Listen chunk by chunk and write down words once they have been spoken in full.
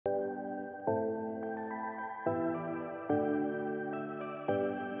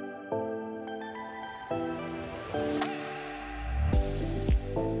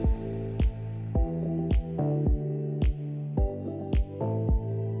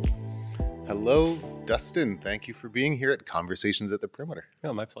Hello, Dustin. Thank you for being here at Conversations at the Perimeter.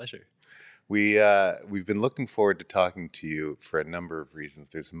 No, my pleasure. We've been looking forward to talking to you for a number of reasons.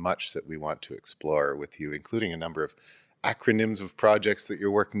 There's much that we want to explore with you, including a number of acronyms of projects that you're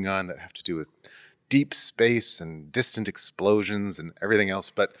working on that have to do with deep space and distant explosions and everything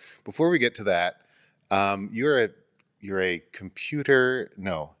else. But before we get to that, you're a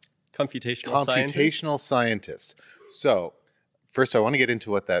computational scientist. So first, I want to get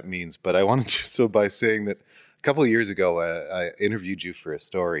into what that means, but I want to do so by saying that a couple of years ago, I interviewed you for a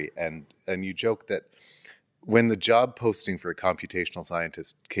story, and you joked that when the job posting for a computational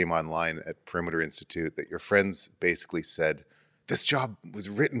scientist came online at Perimeter Institute, that your friends basically said, "This job was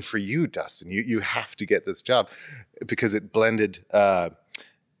written for you, Dustin. You have to get this job," because it blended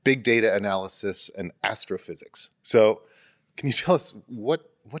big data analysis and astrophysics. So can you tell us what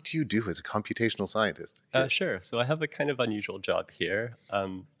do you do as a computational scientist? Sure. So I have a kind of unusual job here.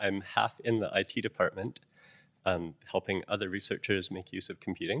 I'm half in the IT department, helping other researchers make use of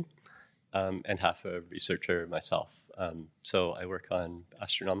computing, and half a researcher myself. So I work on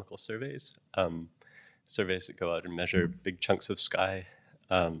astronomical surveys, surveys that go out and measure big chunks of sky,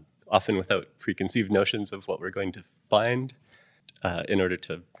 often without preconceived notions of what we're going to find, in order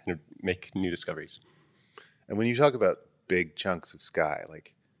to kind of make new discoveries. And when you talk about big chunks of sky,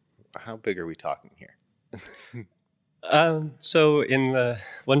 like how big are we talking here? So in the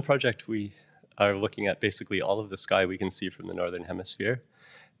one project, we are looking at basically all of the sky we can see from the northern hemisphere,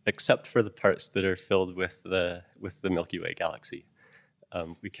 except for the parts that are filled with the Milky Way galaxy.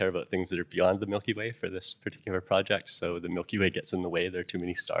 We care about things that are beyond the Milky Way for this particular project, so the Milky Way gets in the way. There are too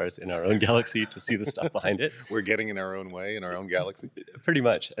many stars in our own galaxy to see the stuff behind it. We're getting in our own way in our own galaxy? Pretty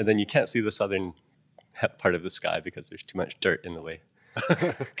much. And then you can't see the southern part of the sky because there's too much dirt in the way.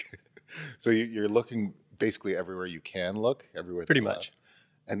 Okay. So you're looking basically everywhere you can look, everywhere. Pretty much.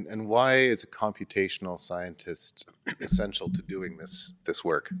 And why is a computational scientist essential to doing this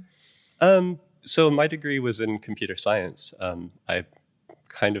work? So my degree was in computer science. I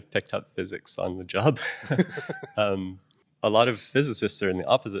kind of picked up physics on the job. A lot of physicists are in the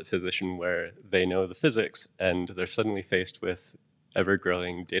opposite position where they know the physics and they're suddenly faced with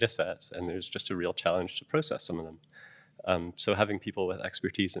ever-growing data sets, and there's just a real challenge to process some of them. So having people with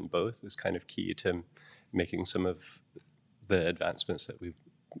expertise in both is kind of key to making some of the advancements that we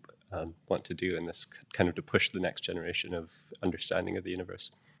want to do in this, kind of to push the next generation of understanding of the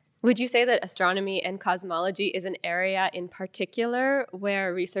universe. Would you say that astronomy and cosmology is an area in particular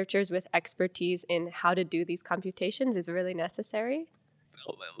where researchers with expertise in how to do these computations is really necessary?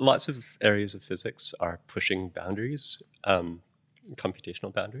 Lots of areas of physics are pushing boundaries,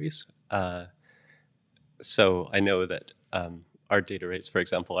 computational boundaries. So I know that our data rates, for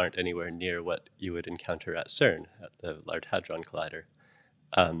example, aren't anywhere near what you would encounter at CERN, at the Large Hadron Collider.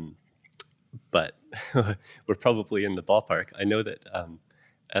 But we're probably in the ballpark. I know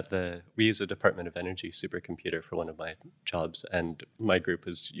that we use a Department of Energy supercomputer for one of my jobs, and my group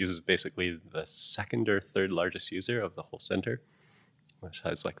uses basically the second or third largest user of the whole center, which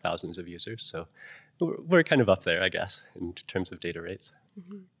has like thousands of users. So we're kind of up there, I guess, in terms of data rates.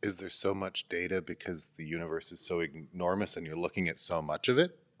 Mm-hmm. Is there so much data because the universe is so enormous and you're looking at so much of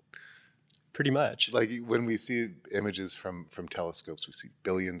it? Pretty much. Like when we see images from telescopes, we see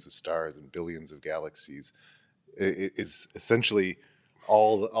billions of stars and billions of galaxies. It is essentially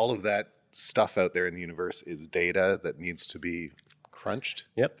all of that stuff out there in the universe is data that needs to be crunched.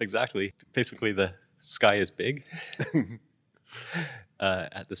 Yep, exactly. Basically, the sky is big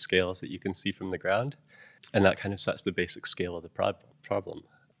at the scales that you can see from the ground, and that kind of sets the basic scale of the problem.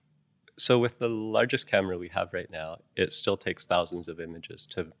 So with the largest camera we have right now, it still takes thousands of images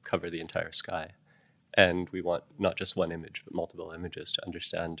to cover the entire sky. And we want not just one image, but multiple images to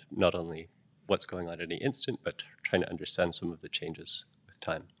understand not only what's going on at any instant, but trying to understand some of the changes with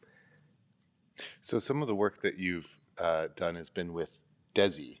time. So some of the work that you've done has been with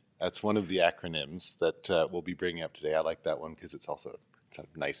DESI. That's one of the acronyms that we'll be bringing up today. I like that one because it's a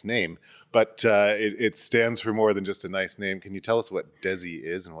nice name, but it stands for more than just a nice name. Can you tell us what DESI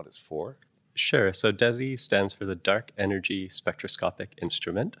is and what it's for? Sure. So DESI stands for the Dark Energy Spectroscopic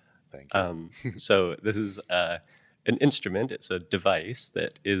Instrument. Thank you. So this is an instrument. It's a device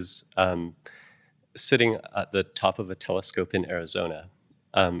that is sitting at the top of a telescope in Arizona.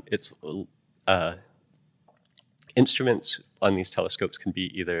 Instruments on these telescopes can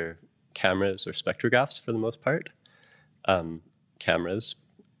be either cameras or spectrographs for the most part. Cameras,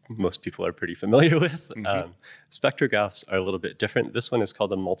 most people are pretty familiar with. Mm-hmm. Spectrographs are a little bit different. This one is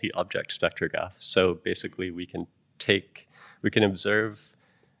called a multi-object spectrograph. So basically we can observe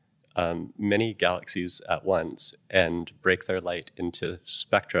many galaxies at once and break their light into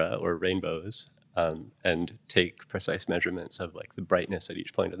spectra or rainbows, and take precise measurements of like the brightness at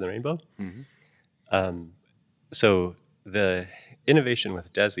each point of the rainbow. So the innovation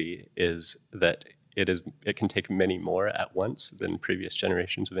with DESI is that it can take many more at once than previous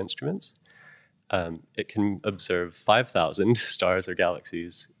generations of instruments. It can observe 5,000 stars or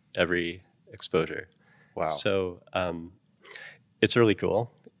galaxies every exposure. Wow. So it's really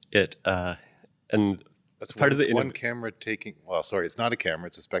cool. And that's part of the one camera taking, well, sorry, it's not a camera,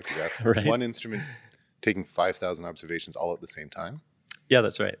 it's a spectrograph. Right. One instrument taking 5,000 observations all at the same time? Yeah,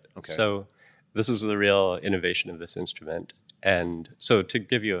 that's right. Okay. So this is the real innovation of this instrument. And so to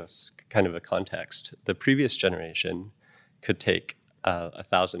give you kind of a context, the previous generation could take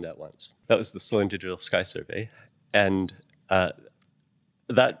 1,000 at once. That was the Sloan Digital Sky Survey. And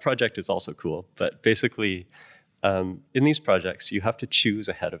that project is also cool, but basically in these projects, you have to choose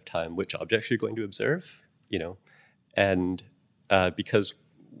ahead of time which objects you're going to observe, and because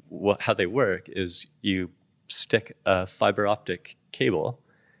how they work is you stick a fiber optic cable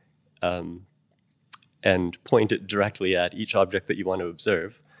and point it directly at each object that you want to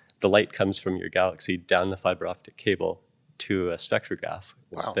observe. The light comes from your galaxy down the fiber optic cable to a spectrograph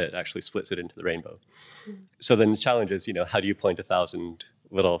that actually splits it into the rainbow. So then the challenge is, how do you point 1,000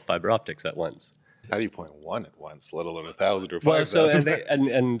 little fiber optics at once? How do you point one at once, let alone 1,000 or 5,000? Well, so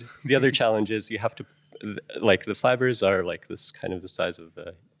and the other challenge is you have to, like the fibers are like this kind of the size of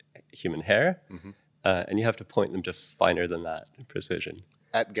a human hair, and you have to point them to finer than that precision.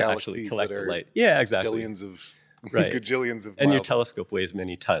 At galaxies collect that are the light. Yeah, exactly. Billions of, right. gajillions of and miles. your telescope weighs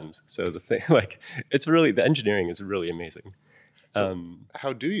many tons. So the thing, the engineering is really amazing. So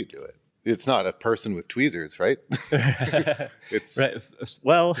how do you do it? It's not a person with tweezers, right? It's right.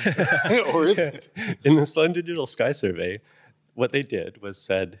 Well, or is it? In the Sloan Digital Sky Survey, what they did was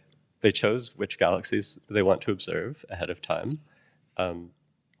said they chose which galaxies they want to observe ahead of time.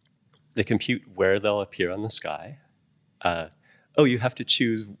 They compute where they'll appear on the sky. You have to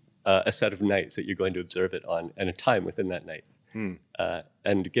choose a set of nights that you're going to observe it on and a time within that night.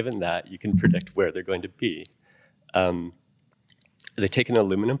 And given that, you can predict where they're going to be. They take an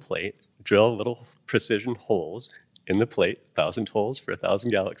aluminum plate, drill little precision holes in the plate, 1,000 holes for 1,000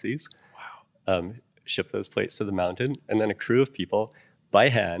 galaxies. Wow. Ship those plates to the mountain, and then a crew of people, by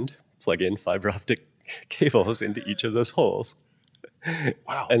hand, plug in fiber optic cables into each of those holes.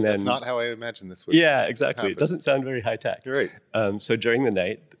 Wow, and then, that's not how I imagined this would Yeah, exactly. happen. It doesn't sound very high-tech. You're right. So during the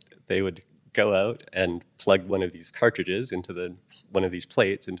night, they would go out and plug one of these cartridges into one of these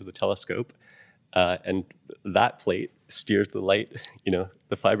plates into the telescope, and that plate steers the light.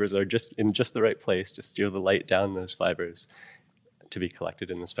 The fibers are just in the right place to steer the light down those fibers to be collected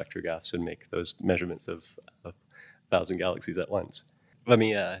in the spectrographs and make those measurements of 1,000 galaxies at once. Let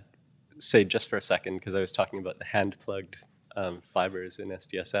me say just for a second, because I was talking about the hand-plugged fibers in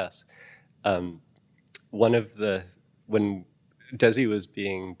SDSS. When DESI was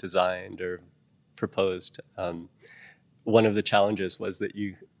being designed or proposed, one of the challenges was that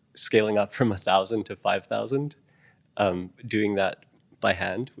scaling up from 1,000 to 5,000, doing that by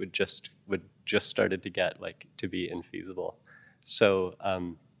hand would just started to get to be infeasible. So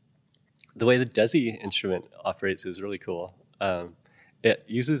the way the DESI instrument operates is really cool. It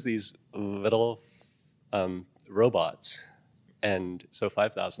uses these little robots, and so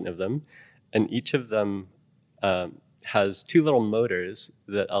 5,000 of them, and each of them has two little motors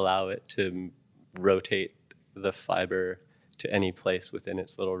that allow it to rotate the fiber to any place within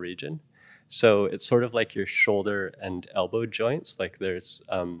its little region. So it's sort of like your shoulder and elbow joints. There's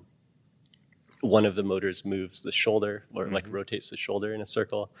one of the motors moves the shoulder, or rotates the shoulder in a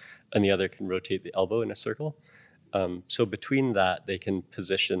circle, and the other can rotate the elbow in a circle. So between that, they can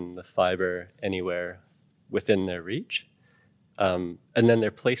position the fiber anywhere within their reach. And then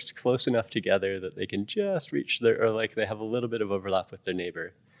they're placed close enough together that they can just reach they have a little bit of overlap with their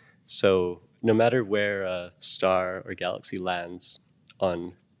neighbor. So no matter where a star or galaxy lands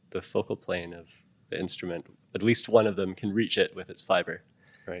on the focal plane of the instrument, at least one of them can reach it with its fiber.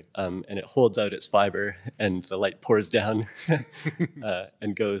 Right. And it holds out its fiber, and the light pours down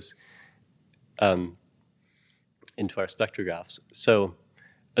and goes into our spectrographs. So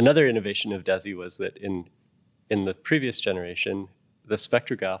another innovation of DESI was that in the previous generation, the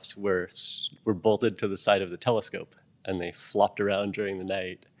spectrographs were bolted to the side of the telescope, and they flopped around during the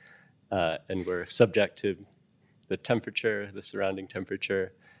night and were subject to the temperature, the surrounding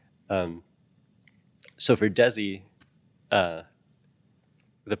temperature. So for DESI,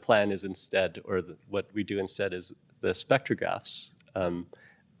 the plan is instead, what we do instead is the spectrographs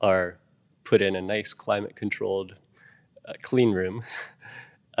are put in a nice climate-controlled clean room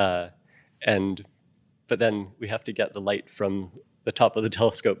But then we have to get the light from the top of the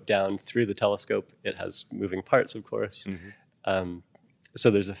telescope down through the telescope. It has moving parts, of course. So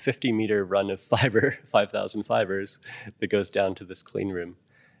there's a 50-meter run of fiber, 5,000 fibers, that goes down to this clean room.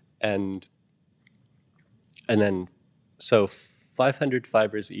 And then, so 500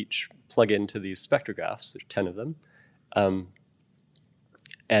 fibers each plug into these spectrographs. There's 10 of them.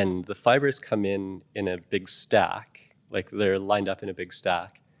 And the fibers come in a big stack, like they're lined up in a big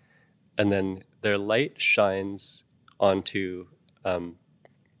stack. And then their light shines onto a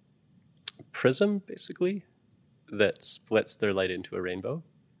prism, basically, that splits their light into a rainbow.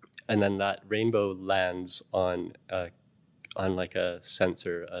 And then that rainbow lands on like a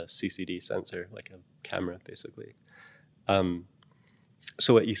sensor, a CCD sensor, like a camera, basically.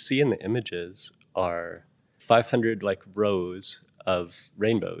 So what you see in the images are 500 like rows of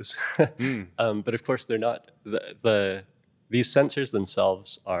rainbows. But of course they're not, these sensors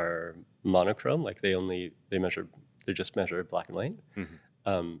themselves are monochrome, like they just measure black and white.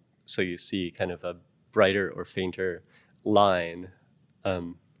 So you see kind of a brighter or fainter line,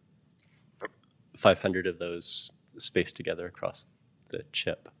 500 of those spaced together across the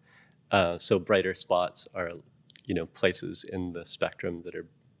chip. So brighter spots are, places in the spectrum that are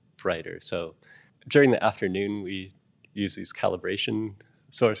brighter. So during the afternoon, we use these calibration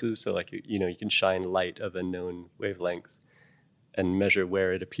sources. So like, you can shine light of a known wavelength and measure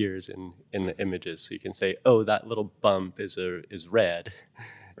where it appears in the images. So you can say, oh, that little bump is red,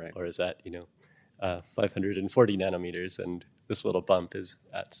 right. Or is that, 540 nanometers, and this little bump is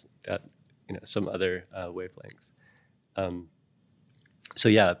at some other wavelength. So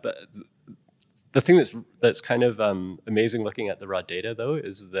yeah, but the thing that's kind of amazing looking at the raw data, though,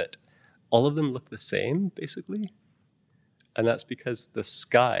 is that all of them look the same, basically. And that's because the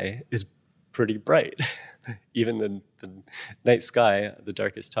sky is pretty bright. Even the night sky at the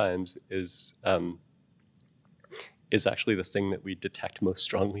darkest times is actually the thing that we detect most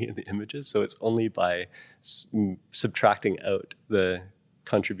strongly in the images. So it's only by subtracting out the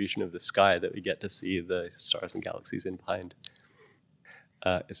contribution of the sky that we get to see the stars and galaxies in behind.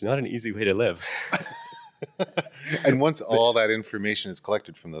 It's not an easy way to live. And once all that information is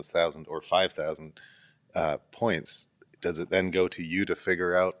collected from those 1,000 or 5,000 points, does it then go to you to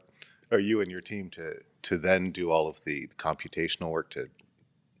figure out, or you and your team to then do all of the computational work to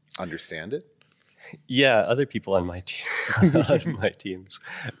understand it? Yeah, other people on my team, on my teams.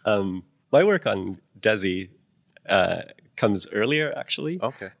 My work on DESI comes earlier, actually.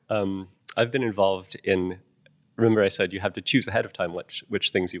 Okay. I've been involved in. Remember, I said you have to choose ahead of time which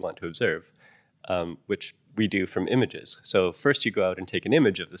things you want to observe, which we do from images. So first, you go out and take an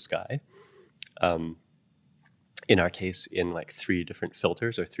image of the sky. In our case, in like 3 different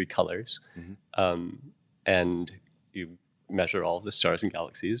filters or 3 colors, and you measure all the stars and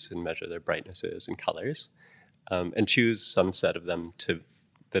galaxies and measure their brightnesses and colors, and choose some set of them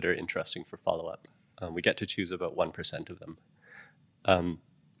that are interesting for follow-up. We get to choose about 1% of them.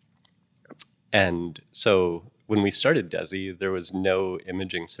 And so when we started DESI, there was no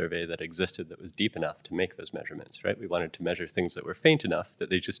imaging survey that existed that was deep enough to make those measurements, right? We wanted to measure things that were faint enough that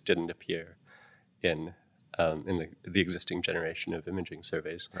they just didn't appear in the existing generation of imaging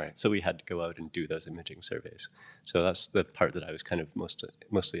surveys. Right. So we had to go out and do those imaging surveys. So that's the part that I was kind of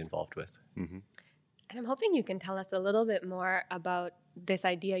mostly involved with. Mm-hmm. And I'm hoping you can tell us a little bit more about this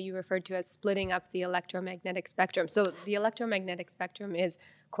idea you referred to as splitting up the electromagnetic spectrum. So the electromagnetic spectrum is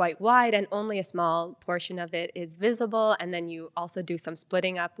quite wide and only a small portion of it is visible. And then you also do some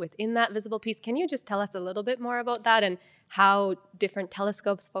splitting up within that visible piece. Can you just tell us a little bit more about that and how different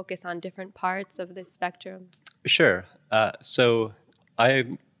telescopes focus on different parts of this spectrum? Sure. So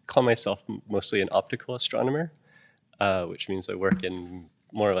I call myself mostly an optical astronomer, which means I work in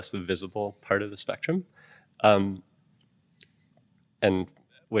more or less the visible part of the spectrum, and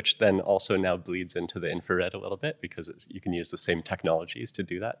which then also now bleeds into the infrared a little bit because you can use the same technologies to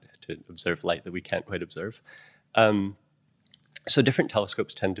do that, to observe light that we can't quite observe. So different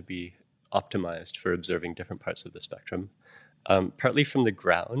telescopes tend to be optimized for observing different parts of the spectrum. Partly from the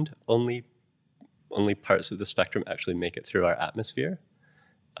ground, only parts of the spectrum actually make it through our atmosphere.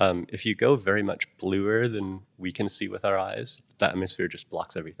 If you go very much bluer than we can see with our eyes, the atmosphere just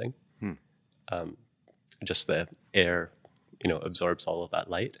blocks everything. Just the air, absorbs all of that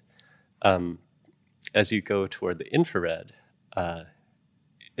light. As you go toward the infrared,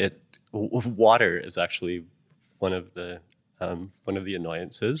 water is actually one of the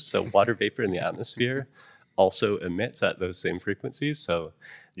annoyances. So water vapor in the atmosphere also emits at those same frequencies. So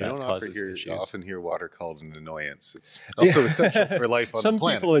you don't often hear water called an annoyance. It's also essential for life on the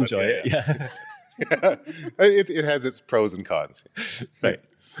planet. Some people enjoy it, yeah. It has its pros and cons. Right.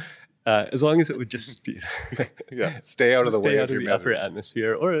 As long as it would just Yeah, stay out of the way of your upper measurements.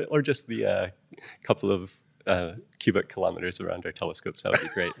 atmosphere, or just the couple of cubic kilometers around our telescopes, that would be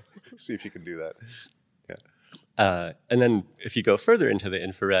great. See if you can do that. Yeah. And then if you go further into the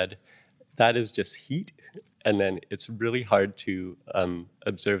infrared, that is just heat. And then it's really hard to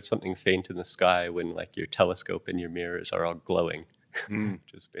observe something faint in the sky when like your telescope and your mirrors are all glowing,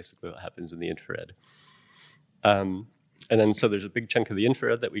 which is basically what happens in the infrared. And then so there's a big chunk of the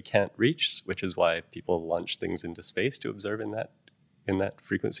infrared that we can't reach, which is why people launch things into space to observe in that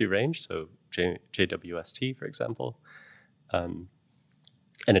frequency range. So JWST, for example. And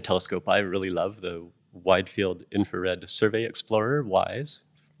a telescope I really love, the Wide Field Infrared Survey Explorer, WISE,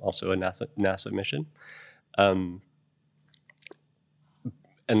 also a NASA mission. And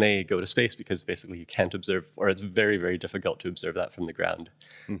they go to space because basically you can't observe, or it's very, very difficult to observe that from the ground.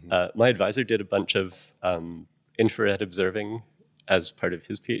 My advisor did a bunch of infrared observing as part of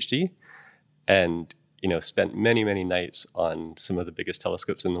his PhD, and spent many, many nights on some of the biggest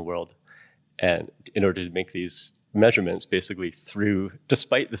telescopes in the world, and in order to make these measurements basically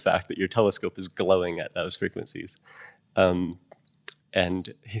despite the fact that your telescope is glowing at those frequencies.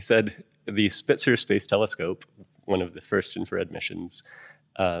 And he said the Spitzer Space Telescope, one of the first infrared missions,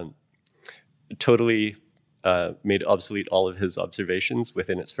 totally made obsolete all of his observations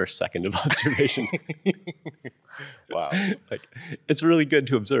within its first second of observation. Wow. Like, it's really good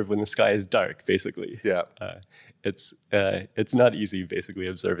to observe when the sky is dark, basically. Yeah. It's not easy, basically,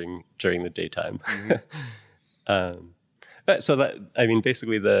 observing during the daytime. So that, I mean,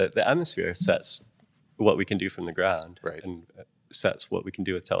 basically the atmosphere sets what we can do from the ground, right, and sets what we can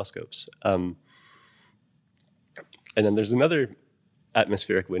do with telescopes. And then there's another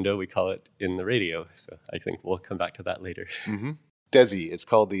atmospheric window, we call it, in the radio. So I think we'll come back to that later. DESI is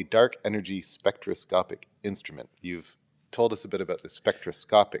called the Dark Energy Spectroscopic Instrument. You've told us a bit about the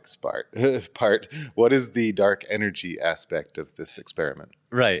spectroscopic part. What is the dark energy aspect of this experiment?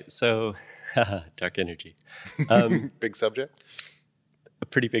 Right. So, dark energy. Big subject? A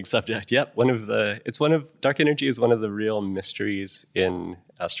pretty big subject. Yep. Dark energy is one of the real mysteries in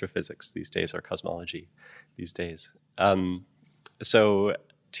astrophysics these days, or cosmology these days. So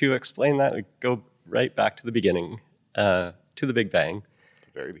to explain that, we go right back to the beginning, to the Big Bang.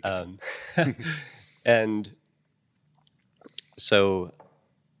 The very beginning. And so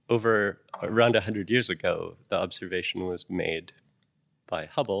around 100 years ago, the observation was made by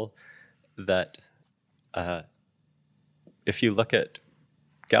Hubble that if you look at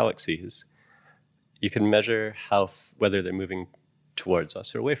galaxies, you can measure whether they're moving towards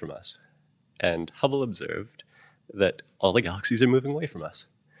us or away from us. And Hubble observed that all the galaxies are moving away from us.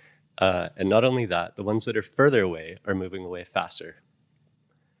 And not only that, the ones that are further away are moving away faster.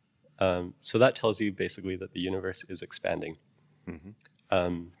 So that tells you basically that the universe is expanding.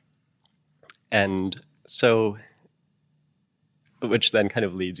 And so, which then kind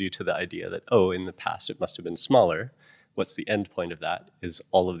of leads you to the idea that, in the past it must have been smaller. What's the end point of that? Is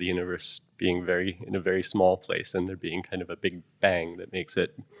all of the universe being in a very small place, and there being kind of a big bang that makes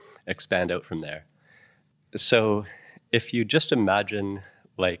it expand out from there. So if you just imagine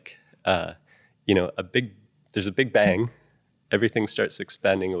like, there's a big bang, everything starts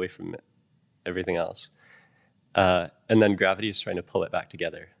expanding away from everything else. And then gravity is trying to pull it back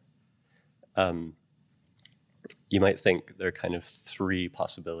together. You might think there are kind of three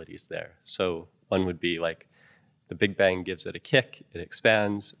possibilities there. So one would be like the Big Bang gives it a kick, it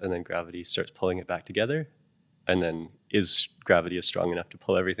expands, and then gravity starts pulling it back together. And then gravity is strong enough to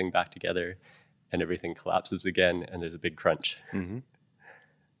pull everything back together, and everything collapses again, and there's a big crunch.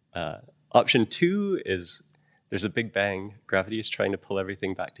 Option two is there's a Big Bang, gravity is trying to pull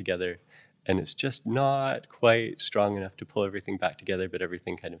everything back together, and it's just not quite strong enough to pull everything back together, but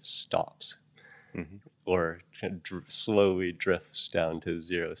everything kind of stops. Or kind of slowly drifts down to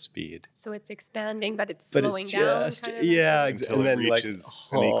zero speed. So it's expanding, but it's slowing down. Until it reaches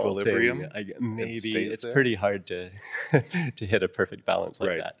an equilibrium. Maybe it's pretty hard to hit a perfect balance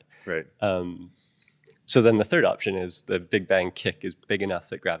like that. Right. So then the third option is the Big Bang kick is big enough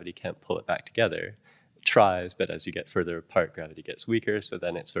that gravity can't pull it back together. It tries, but as you get further apart, gravity gets weaker. So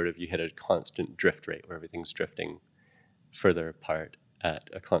then it's you hit a constant drift rate where everything's drifting further apart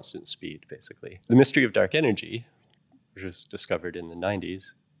at a constant speed, basically. The mystery of dark energy, which was discovered in the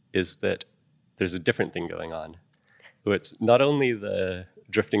 90s, is that there's a different thing going on. So it's not only the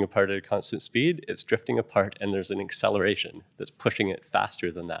drifting apart at a constant speed, it's drifting apart and there's an acceleration that's pushing it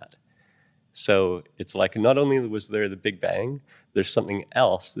faster than that. So it's like not only was there the Big Bang, there's something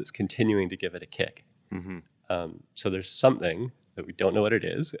else that's continuing to give it a kick. So there's something that we don't know what it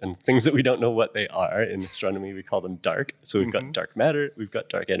is, and things that we don't know what they are. In astronomy, we call them dark. So we've got dark matter, we've got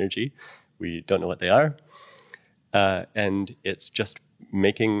dark energy. We don't know what they are. And it's just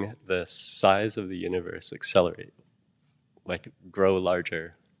making the size of the universe accelerate, like grow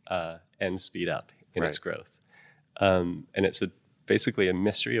larger and speed up in its growth. And it's basically a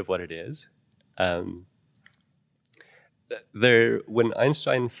mystery of what it is. When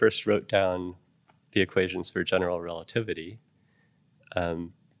Einstein first wrote down the equations for general relativity,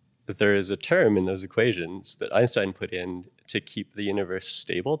 there is a term in those equations that Einstein put in to keep the universe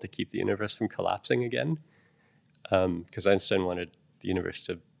stable, to keep the universe from collapsing again, because Einstein wanted the universe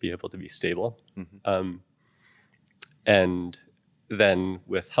to be able to be stable. And then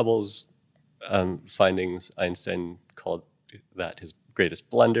with Hubble's findings, Einstein called that his greatest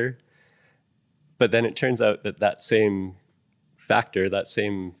blunder. But then it turns out that that same factor, that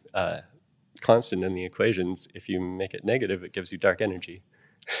same constant in the equations, if you make it negative, it gives you dark energy.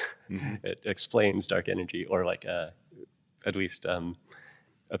 It explains dark energy, or like at least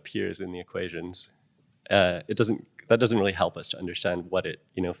appears in the equations. That doesn't really help us to understand what it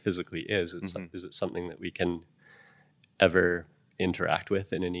physically is. Is it something that we can ever interact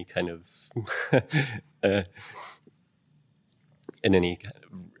with in any kind of in any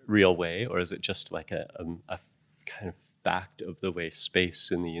real way, or is it just like a kind of fact of the way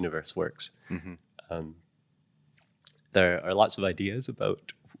space in the universe works? There are lots of ideas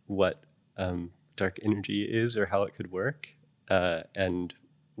about what dark energy is or how it could work, and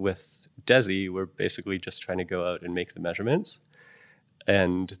with DESI, we're basically just trying to go out and make the measurements,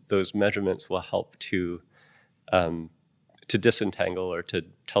 and those measurements will help to disentangle or to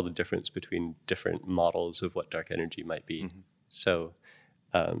tell the difference between different models of what dark energy might be. So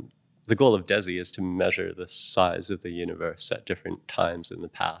the goal of DESI is to measure the size of the universe at different times in the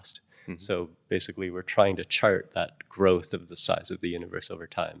past. So basically, we're trying to chart that growth of the size of the universe over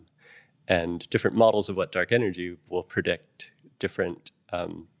time. And different models of what dark energy will predict different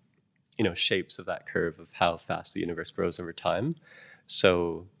shapes of that curve of how fast the universe grows over time.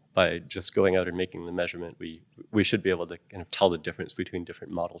 So by just going out and making the measurement, we should be able to kind of tell the difference between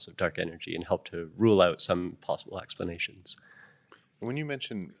different models of dark energy and help to rule out some possible explanations. When you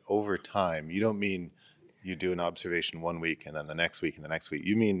mention over time, you don't mean you do an observation 1 week and then the next week and the next week.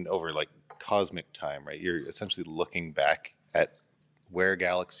 You mean over like cosmic time, right? You're essentially looking back at where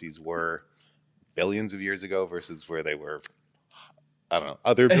galaxies were billions of years ago versus where they were, I don't know,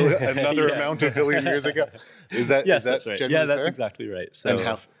 another amount of billion years ago. Is that that's right. Generally that's fair? Exactly right. So,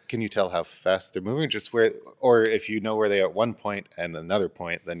 and can you tell how fast they're moving? Just where, or if you know where they are at one point and another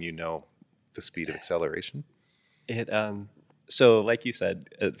point, then you know the speed of acceleration? So, like you said,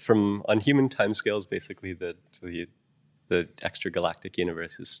 on human timescales, basically the extragalactic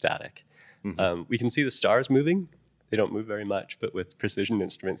universe is static. We can see the stars moving. They don't move very much, but with precision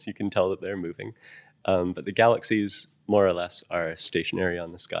instruments, you can tell that they're moving. But the galaxies, more or less, are stationary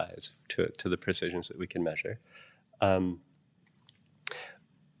on the skies to the precisions that we can measure.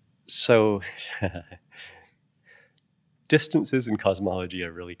 So distances in cosmology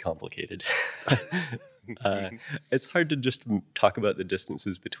are really complicated. It's hard to just talk about the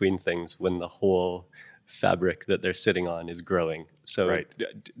distances between things when the whole fabric that they're sitting on is growing. So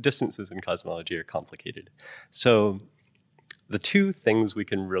distances in cosmology are complicated. So the two things we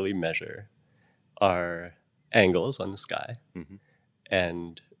can really measure are angles on the sky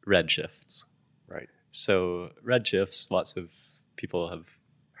and redshifts. Right. So redshifts, lots of people have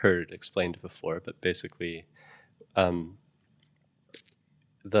heard explained before, but basically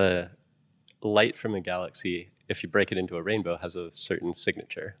the light from a galaxy, if you break it into a rainbow, has a certain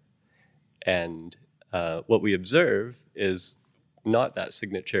signature. And what we observe is not that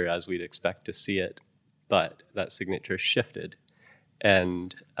signature as we'd expect to see it, but that signature shifted.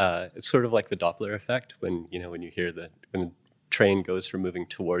 And it's sort of like the Doppler effect when you hear when the train goes from moving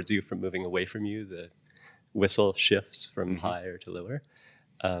towards you, from moving away from you, the whistle shifts from higher to lower.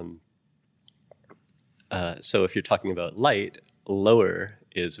 So if you're talking about light, lower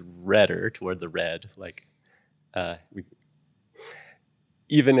is redder toward the red, like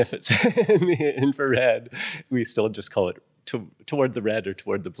even if it's in the infrared, we still just call it toward the red or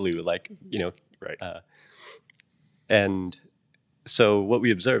toward the blue, and so what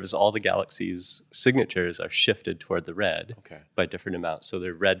we observe is all the galaxies' signatures are shifted toward the red by different amounts. So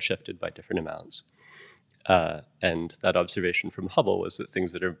they're red shifted by different amounts. And that observation from Hubble was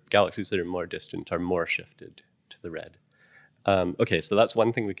that galaxies that are more distant are more shifted to the red. So that's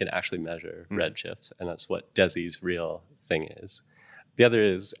one thing we can actually measure, redshifts, and that's what DESI's real thing is. The other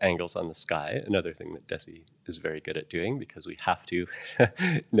is angles on the sky, another thing that DESI is very good at doing because we have to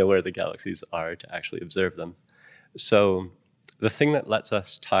know where the galaxies are to actually observe them. So the thing that lets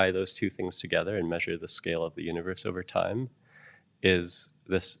us tie those two things together and measure the scale of the universe over time is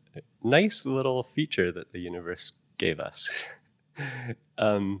this nice little feature that the universe gave us.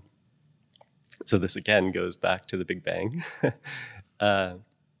 So this again goes back to the Big Bang. A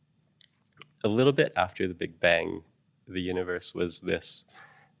little bit after the Big Bang, the universe was this,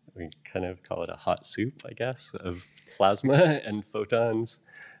 we kind of call it a hot soup, I guess, of plasma and photons.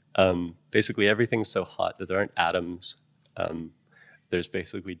 Basically, everything's so hot that there aren't atoms. There's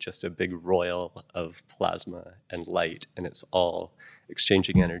basically just a big roil of plasma and light, and it's all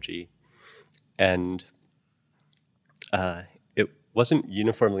exchanging energy. And it wasn't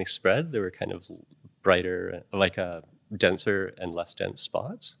uniformly spread. There were kind of brighter, like denser and less dense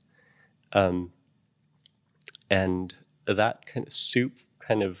spots. And that kind of soup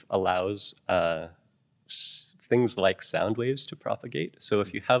kind of allows things like sound waves to propagate. So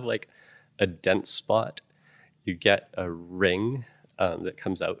if you have like a dense spot, you get a ring that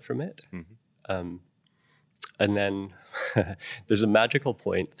comes out from it. Mm-hmm. And then there's a magical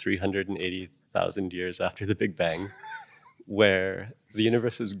point 380,000 years after the Big Bang where the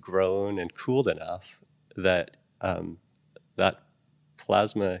universe has grown and cooled enough that that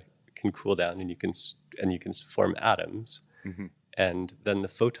plasma can cool down and you can form atoms. Mm-hmm. And then the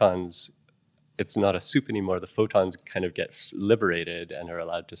photons, it's not a soup anymore. The photons kind of get liberated and are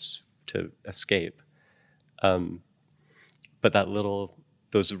allowed to escape. But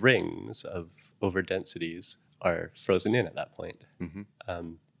those rings of overdensities are frozen in at that point. Mm-hmm.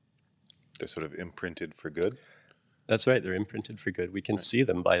 They're sort of imprinted for good? That's right. They're imprinted for good. We can see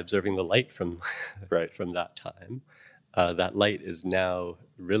them by observing the light from that time. That light is now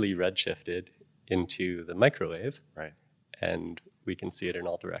really redshifted into the microwave. Right. And we can see it in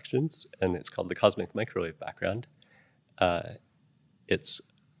all directions. And it's called the cosmic microwave background. It's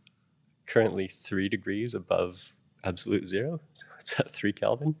currently 3 degrees above absolute zero. So it's at 3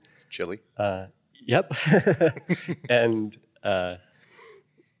 Kelvin. It's chilly. Yep. And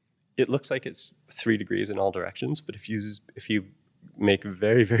it looks like it's 3 degrees in all directions, but if you make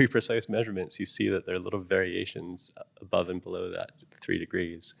very, very precise measurements, you see that there are little variations above and below that 3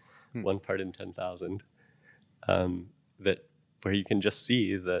 degrees, 1 part in 10,000, where you can just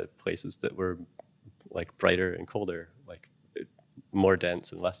see the places that were like brighter and colder, like more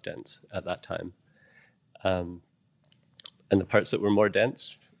dense and less dense at that time. And the parts that were more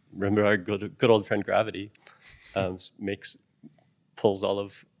dense, remember our good old friend gravity, pulls all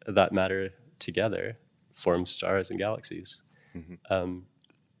of that matter together, forms stars and galaxies. Mm-hmm.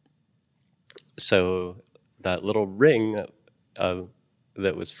 So that little ring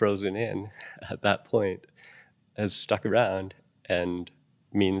that was frozen in at that point has stuck around and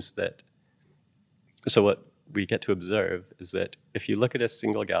means that, so what we get to observe is that if you look at a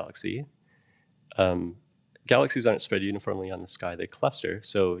single galaxy, galaxies aren't spread uniformly on the sky, they cluster.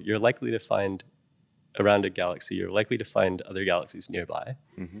 So you're likely to find around a galaxy, you're likely to find other galaxies nearby.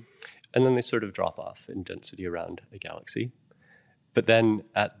 Mm-hmm. And then they sort of drop off in density around a galaxy. But then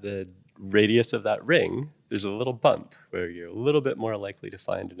at the radius of that ring, there's a little bump where you're a little bit more likely to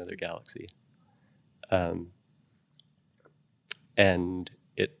find another galaxy. And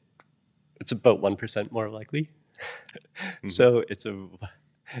it's about 1% more likely. Mm-hmm. So it's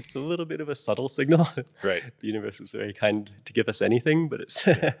a little bit of a subtle signal. Right. The universe is very kind to give us anything, but it's...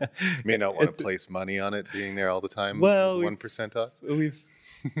 You may not want to place money on it being there all the time. Well, 1% odds.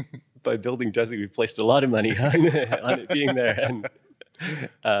 By building DESI, we've placed a lot of money on it being there. And,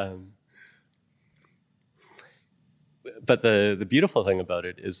 but the beautiful thing about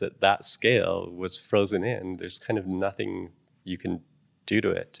it is that scale was frozen in. There's kind of nothing you can do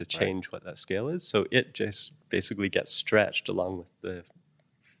to it to change what that scale is. So it just basically gets stretched along with the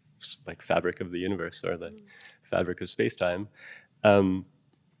fabric of the universe or the fabric of space-time.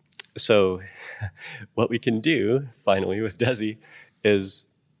 So what we can do finally with DESI is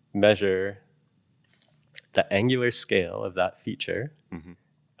measure the angular scale of that feature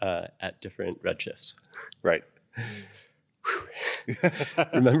at different redshifts. Right.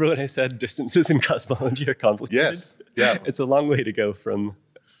 Remember when I said distances in cosmology are complicated? Yes. Yeah. It's a long way to go from...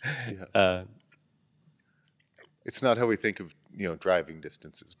 It's not how we think of driving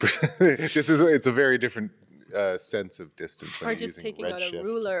distances. It's a very different sense of distance when or you're just using taking redshift. out a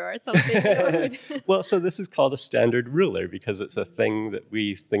ruler or something. Well, so this is called a standard ruler because it's a thing that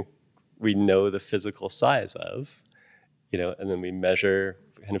we think we know the physical size of, and then we measure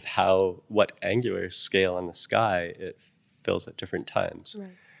kind of what angular scale on the sky it fills at different times.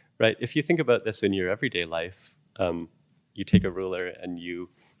 Right? If you think about this in your everyday life, you take a ruler and you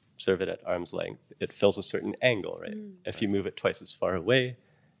observe it at arm's length. It fills a certain angle, right? If you move it twice as far away,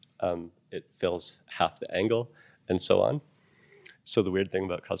 it fills half the angle, and so on. So the weird thing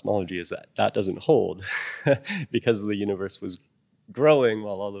about cosmology is that that doesn't hold because the universe was growing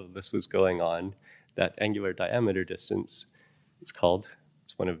while all of this was going on. That angular diameter distance is called,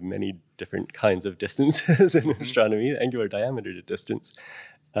 it's one of many different kinds of distances in astronomy, the angular diameter distance,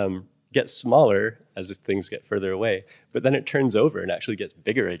 gets smaller as things get further away, but then it turns over and actually gets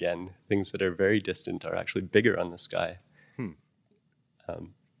bigger again. Things that are very distant are actually bigger on the sky.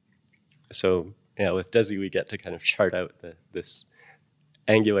 So yeah, with DESI, we get to kind of chart out this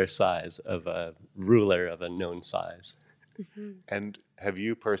angular size of a ruler of a known size. And have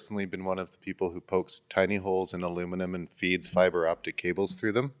you personally been one of the people who pokes tiny holes in aluminum and feeds fiber optic cables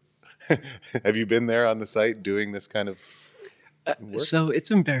through them? Have you been there on the site doing this kind of work? So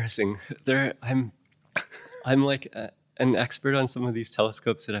it's embarrassing. I'm like an expert on some of these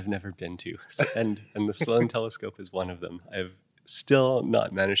telescopes that I've never been to, and the Sloan telescope is one of them. I've still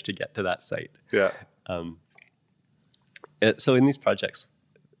not managed to get to that site. Yeah. So in these projects,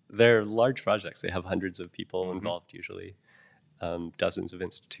 they're large projects. They have hundreds of people involved usually, dozens of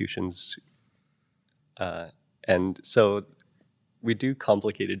institutions. And so we do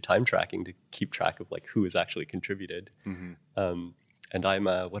complicated time tracking to keep track of like who has actually contributed. And I'm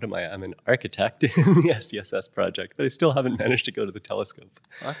an architect in the SDSS project, but I still haven't managed to go to the telescope.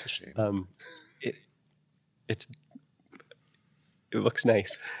 Oh, that's a shame. It looks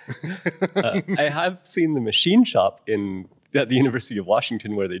nice. I have seen the machine shop at the University of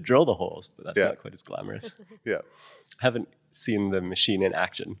Washington where they drill the holes, but that's not quite as glamorous. Yeah. Haven't seen the machine in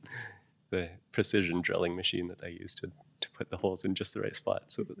action, the precision drilling machine that they use to put the holes in just the right spot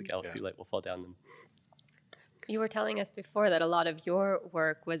so that the galaxy light will fall down them. You were telling us before that a lot of your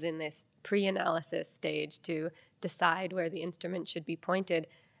work was in this pre-analysis stage to decide where the instrument should be pointed.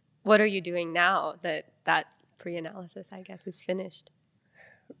 What are you doing now that pre-analysis, I guess, is finished?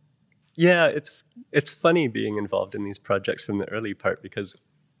 Yeah, it's funny being involved in these projects from the early part because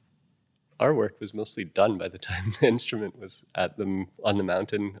our work was mostly done by the time the instrument was on the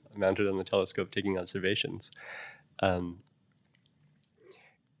mountain, mounted on the telescope, taking observations. In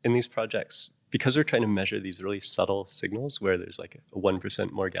these projects, because we're trying to measure these really subtle signals where there's like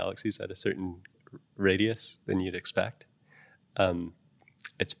 1% more galaxies at a certain radius than you'd expect,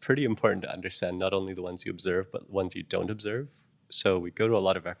 it's pretty important to understand not only the ones you observe, but the ones you don't observe. So we go to a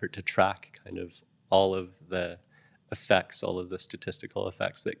lot of effort to track kind of all of the effects, all of the statistical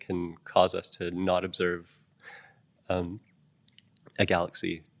effects that can cause us to not observe a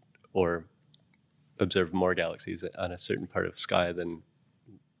galaxy or observe more galaxies on a certain part of sky than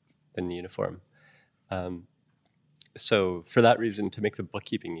uniform. So for that reason, to make the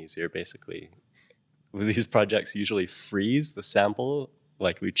bookkeeping easier, basically, with these projects usually freeze the sample.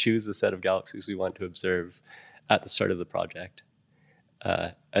 Like we choose the set of galaxies we want to observe at the start of the project,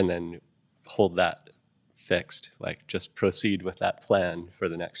 and then hold that fixed, like just proceed with that plan for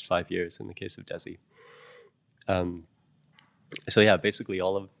the next 5 years in the case of DESI. So yeah, basically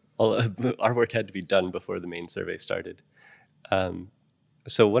all of our work had to be done before the main survey started.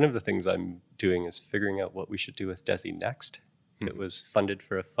 So one of the things I'm doing is figuring out what we should do with DESI next. It was funded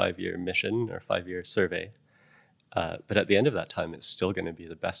for a 5-year mission or 5-year survey. But at the end of that time, it's still going to be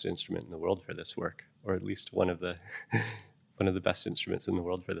the best instrument in the world for this work, or at least one of the best instruments in the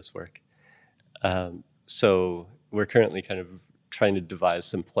world for this work. So we're currently kind of trying to devise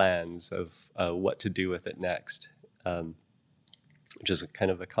some plans of what to do with it next, which is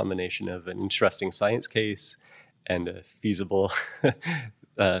kind of a combination of an interesting science case and a feasible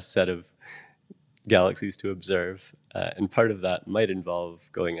set of galaxies to observe. And part of that might involve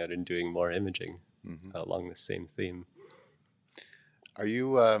going out and doing more imaging along the same theme. Are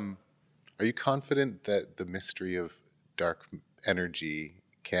you confident that the mystery of dark energy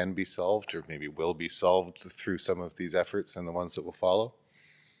can be solved, or maybe will be solved through some of these efforts and the ones that will follow?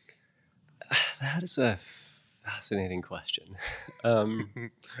 That is a fascinating question.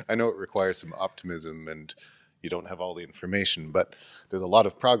 I know it requires some optimism and you don't have all the information, but there's a lot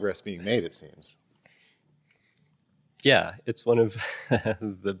of progress being made, it seems. Yeah, it's one of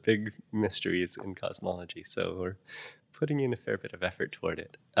the big mysteries in cosmology, so we're putting in a fair bit of effort toward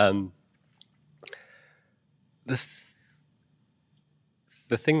it. The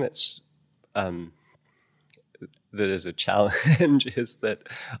thing that is a challenge is that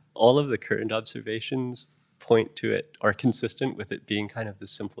all of the current observations point to it, are consistent with it being kind of the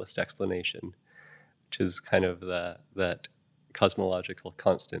simplest explanation, which is kind of that cosmological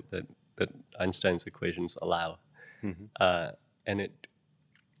constant that Einstein's equations allow.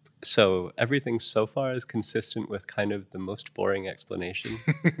 So everything so far is consistent with kind of the most boring explanation,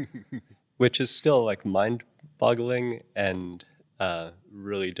 which is still like mind-boggling and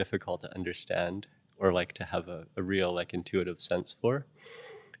really difficult to understand or like to have a real like intuitive sense for.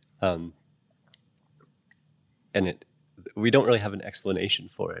 And we don't really have an explanation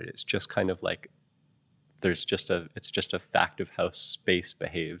for it. It's just kind of like it's just a fact of how space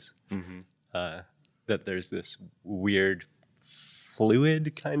behaves. That there's this weird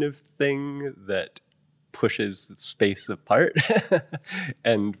fluid kind of thing that pushes space apart.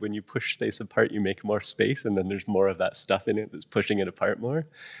 And when you push space apart, you make more space, and then there's more of that stuff in it that's pushing it apart more.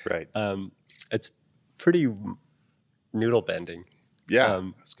 Right. It's pretty noodle bending. Yeah, I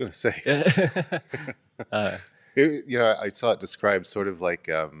was going to say. I saw it described sort of like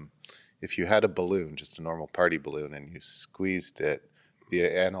if you had a balloon, just a normal party balloon, and you squeezed it, the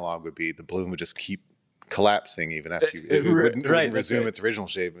analog would be the balloon would just keep collapsing even after it wouldn't resume its original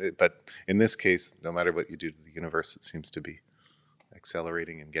shape. But in this case, no matter what you do to the universe, it seems to be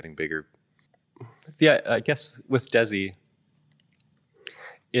accelerating and getting bigger. Yeah, I guess with DESI,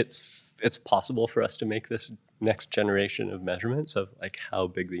 it's possible for us to make this next generation of measurements of like how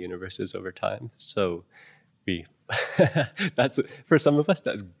big the universe is over time. So that's, for some of us,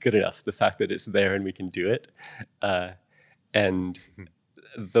 that's good enough. The fact that it's there and we can do it. And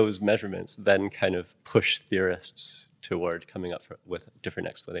those measurements then kind of push theorists toward coming up with different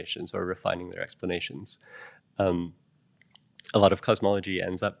explanations or refining their explanations. A lot of cosmology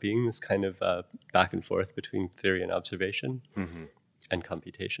ends up being this kind of back and forth between theory and observation and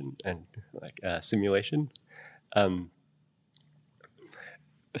computation and like simulation.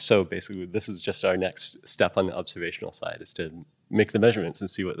 So basically, this is just our next step on the observational side, is to make the measurements and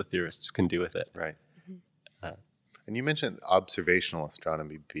see what the theorists can do with it. Right. And you mentioned observational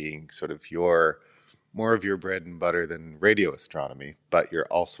astronomy being sort of more of your bread and butter than radio astronomy, but you're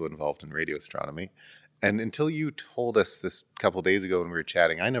also involved in radio astronomy. And until you told us this a couple of days ago when we were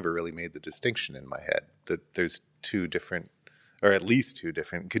chatting, I never really made the distinction in my head that there's two different, or at least two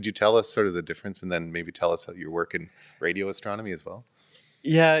different. Could you tell us sort of the difference, and then maybe tell us how you work in radio astronomy as well?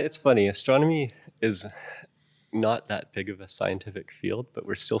 Yeah, it's funny. Astronomy is not that big of a scientific field, but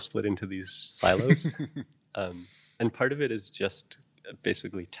we're still split into these silos. And part of it is just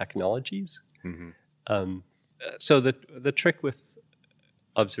basically technologies. So the trick with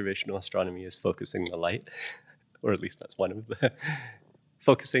observational astronomy is focusing the light, or at least that's one of the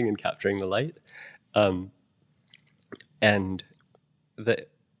focusing and capturing the light. And the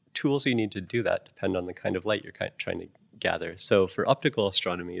tools you need to do that depend on the kind of light you're trying to gather. So for optical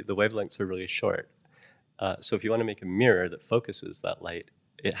astronomy, the wavelengths are really short. So if you want to make a mirror that focuses that light,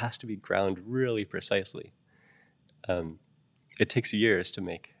 it has to be ground really precisely. It takes years to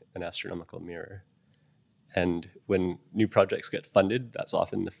make an astronomical mirror. And when new projects get funded, that's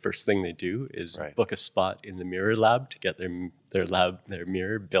often the first thing they do is book a spot in the mirror lab to get their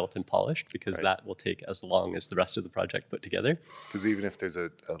mirror built and polished, because that will take as long as the rest of the project put together. Because even if there's a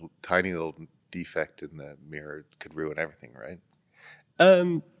tiny little defect in the mirror, it could ruin everything, right?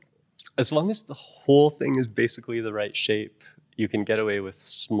 As long as the whole thing is basically the right shape, you can get away with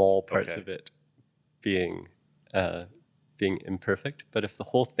small parts of it being imperfect. But if the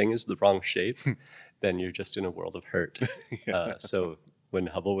whole thing is the wrong shape, then you're just in a world of hurt. So when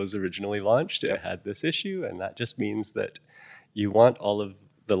Hubble was originally launched, it had this issue, and that just means that you want all of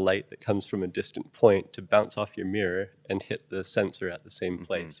the light that comes from a distant point to bounce off your mirror and hit the sensor at the same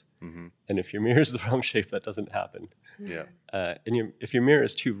place. And if your mirror is the wrong shape, that doesn't happen. And if your mirror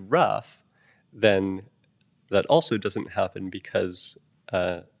is too rough, then that also doesn't happen, because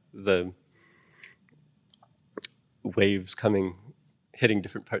the waves hitting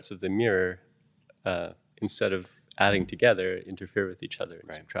different parts of the mirror, instead of adding together, interfere with each other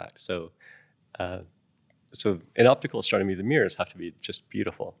and subtract. So in optical astronomy, the mirrors have to be just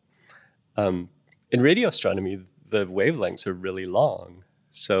beautiful. In radio astronomy, the wavelengths are really long.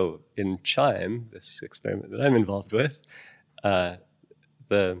 So in CHIME, this experiment that I'm involved with,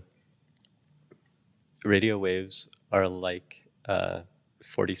 the radio waves are like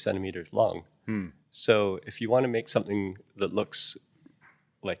 40 centimeters long. So if you want to make something that looks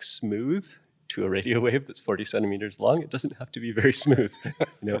like smooth to a radio wave that's 40 centimeters long, it doesn't have to be very smooth.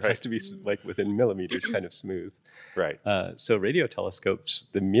 It has to be like within millimeters kind of smooth. So radio telescopes,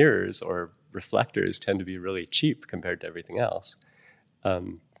 the mirrors or reflectors tend to be really cheap compared to everything else.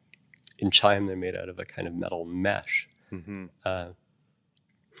 In CHIME, they're made out of a kind of metal mesh. But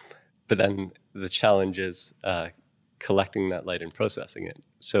then the challenge is collecting that light and processing it.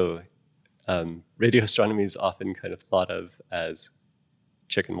 So radio astronomy is often kind of thought of as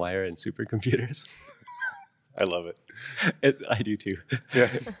chicken wire and supercomputers. I love it. I do too.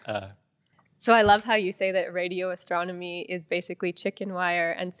 So I love how you say that radio astronomy is basically chicken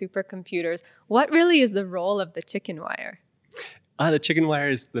wire and supercomputers. What really is the role of the chicken wire? The chicken wire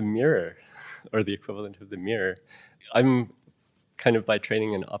is the mirror. or the equivalent of the mirror. I'm kind of by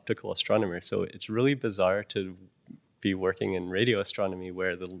training an optical astronomer, so it's really bizarre to be working in radio astronomy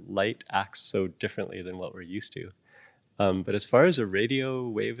where the light acts so differently than what we're used to. But as far as a radio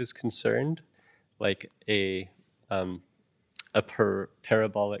wave is concerned, like a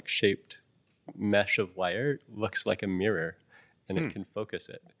parabolic shaped mesh of wire looks like a mirror, and it can focus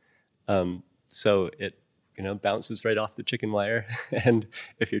it. So it bounces right off the chicken wire, and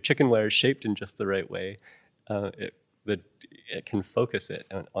if your chicken wire is shaped in just the right way, it can focus it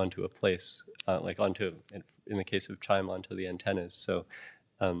onto a place, like onto, in the case of CHIME, onto the antennas. So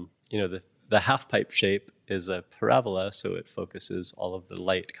the half pipe shape is a parabola, so it focuses all of the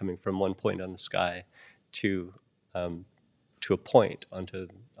light coming from one point on the sky to a point onto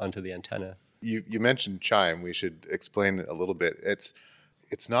the antenna. You mentioned CHIME. We should explain it a little bit. It's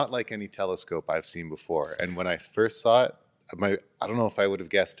not like any telescope I've seen before. And when I first saw it, I don't know if I would have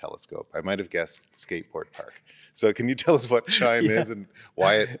guessed telescope. I might have guessed skateboard park. So can you tell us what CHIME is and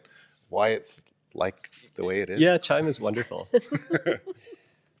why it's like the way it is? Yeah, CHIME is wonderful.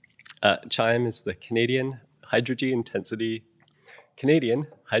 CHIME is the Canadian Hydrogen Intensity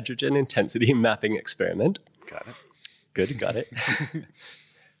Mapping Experiment. Got it. Good, got it.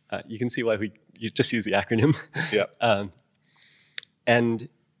 You can see why you just use the acronym. Yeah. And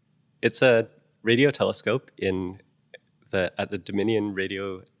it's a radio telescope at the Dominion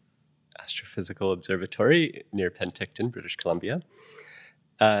Radio Astrophysical Observatory near Penticton, British Columbia.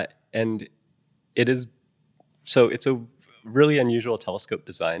 And it's a really unusual telescope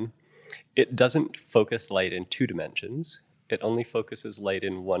design. It doesn't focus light in 2 dimensions. It only focuses light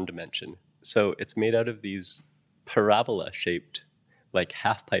in 1 dimension. So it's made out of these parabola-shaped, like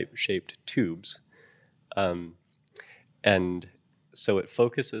half-pipe-shaped tubes. And so it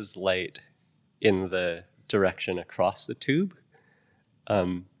focuses light in the direction across the tube,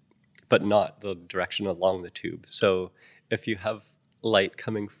 but not the direction along the tube. So if you have light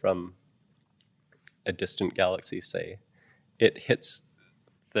coming from a distant galaxy, say, it hits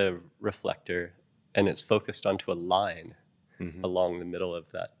the reflector and it's focused onto a line along the middle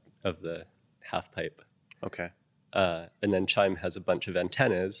of the half pipe. Okay. And then CHIME has a bunch of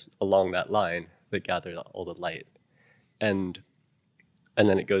antennas along that line that gather all the light. And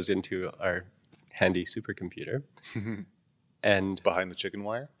then it goes into our handy supercomputer. And behind the chicken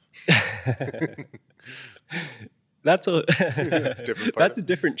wire? That's a different part. That's a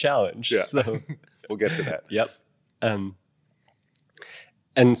different challenge. Yeah. So we'll get to that. Yep.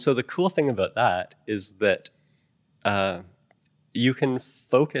 And so the cool thing about that is that you can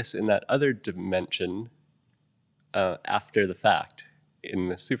focus in that other dimension after the fact in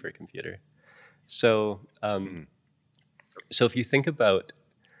the supercomputer. So so if you think about,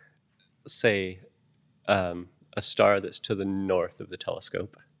 say, a star that's to the north of the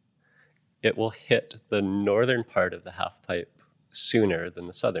telescope, it will hit the northern part of the half pipe sooner than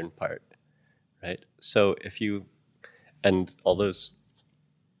the southern part, right? So and all those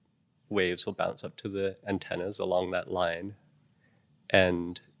waves will bounce up to the antennas along that line.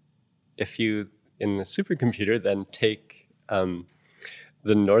 And if you, in the supercomputer, then take the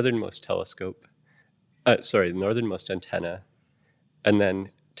northernmost antenna, and then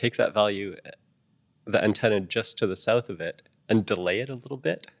take that value, the antenna just to the south of it, and delay it a little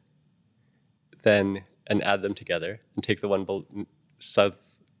bit, and add them together, and take the one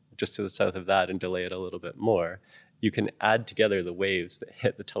south, just to the south of that, and delay it a little bit more, you can add together the waves that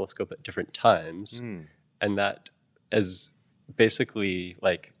hit the telescope at different times, and that is basically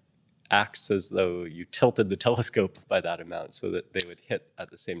like acts as though you tilted the telescope by that amount so that they would hit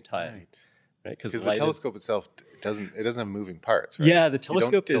at the same time. Right. Right, because the telescope itself doesn't have moving parts, right? Yeah, the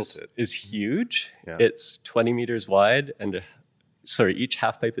telescope is huge. Yeah. It's 20 meters wide, and each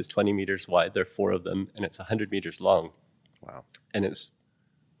half pipe is 20 meters wide. There are 4 of them, and it's 100 meters long. Wow. And it's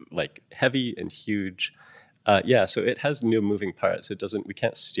like heavy and huge. So it has no moving parts. We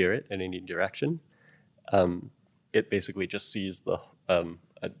can't steer it in any direction. It basically just sees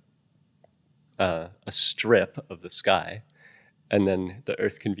a strip of the sky. And then the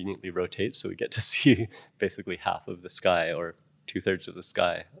Earth conveniently rotates, so we get to see basically half of the sky or 2/3 of the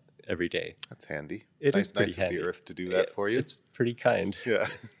sky every day. That's handy. It is pretty nice handy. of the Earth to do that for you. It's pretty kind. Yeah.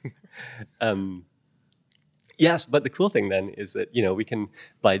 Yes, but the cool thing then is that we can,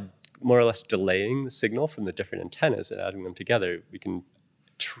 by more or less delaying the signal from the different antennas and adding them together,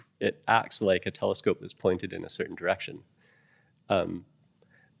 it acts like a telescope that's pointed in a certain direction.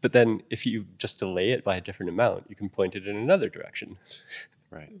 But then if you just delay it by a different amount, you can point it in another direction.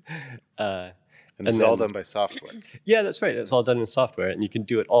 Right. And it's all done by software. Yeah, that's right. It's all done in software, and you can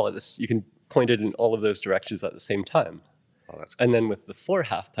do it all at this. You can point it in all of those directions at the same time. Oh, that's cool. And then with the 4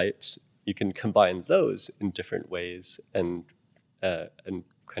 half pipes, you can combine those in different ways and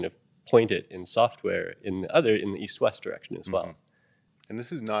kind of point it in software in the east-west direction as well. And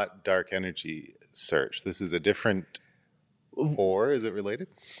this is not dark energy search. This is a different, or is it related?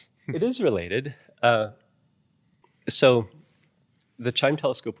 It is related. So the CHIME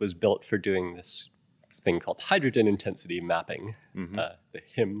telescope was built for doing this thing called hydrogen intensity mapping, the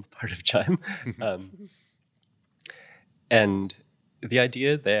HIM part of CHIME. And the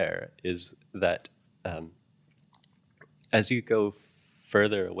idea there is that as you go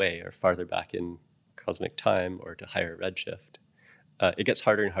further away or farther back in cosmic time or to higher redshift, it gets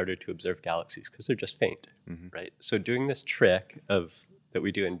harder and harder to observe galaxies because they're just faint, right? So doing this trick that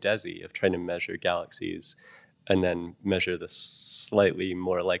we do in DESI of trying to measure galaxies and then measure the slightly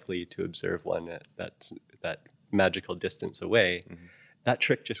more likely to observe one at that magical distance away, that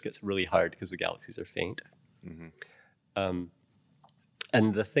trick just gets really hard because the galaxies are faint. And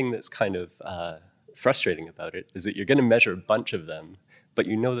the thing that's kind of frustrating about it is that you're going to measure a bunch of them, but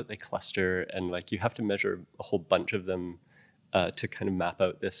you know that they cluster, and like you have to measure a whole bunch of them to kind of map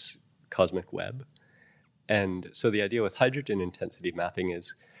out this cosmic web. And so the idea with hydrogen intensity mapping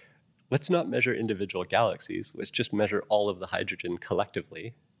is, let's not measure individual galaxies, let's just measure all of the hydrogen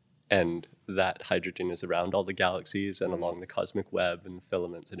collectively. And that hydrogen is around all the galaxies and along the cosmic web and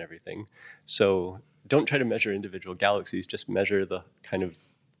filaments and everything. So don't try to measure individual galaxies, just measure the kind of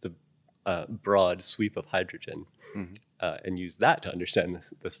the broad sweep of hydrogen and use that to understand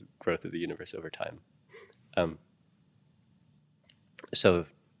this growth of the universe over time. So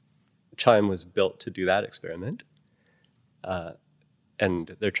CHIME was built to do that experiment.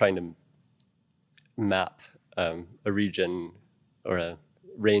 And they're trying to map a region or a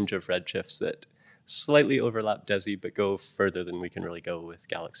range of redshifts that slightly overlap DESI, but go further than we can really go with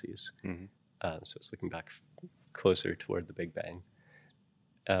galaxies. So it's looking back closer toward the Big Bang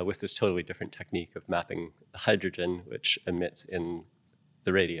with this totally different technique of mapping the hydrogen, which emits in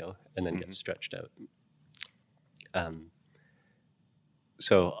the radio and then gets stretched out.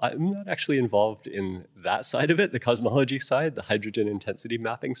 So I'm not actually involved in that side of it, the cosmology side, the hydrogen intensity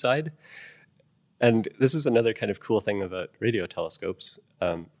mapping side. And this is another kind of cool thing about radio telescopes.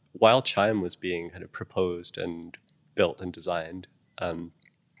 While CHIME was being kind of proposed and built and designed,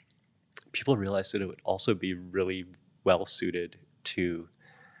 people realized that it would also be really well suited to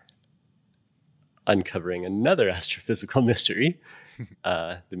uncovering another astrophysical mystery,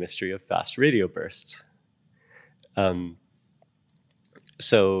 the mystery of fast radio bursts.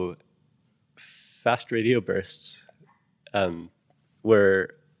 So fast radio bursts were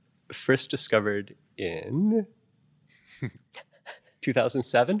first discovered in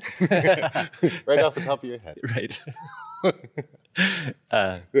 2007. Right off the top of your head. Right.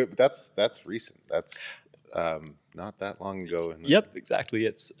 That's recent. That's not that long ago. Yep, exactly.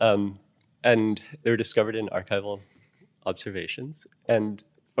 It's and they were discovered in archival observations,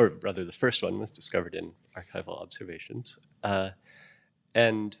 or rather, the first one was discovered in archival observations.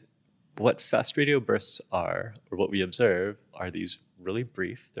 And what fast radio bursts are, or what we observe, are these really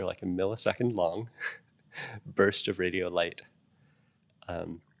brief, they're like a millisecond long burst of radio light.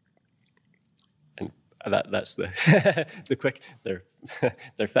 And that's the the quick, they're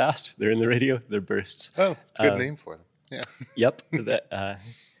fast, they're in the radio, they're bursts. Oh, it's a good name for them. Yeah. Yep.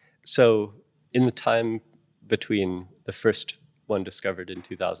 So in the time between the first one discovered in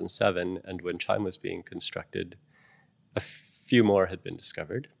 2007 and when CHIME was being constructed, a few more had been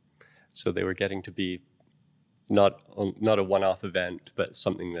discovered. So they were getting to be not a one-off event, but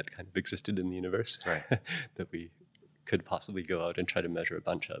something that kind of existed in the universe, right. that we could possibly go out and try to measure a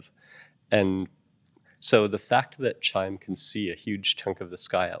bunch of. And so the fact that CHIME can see a huge chunk of the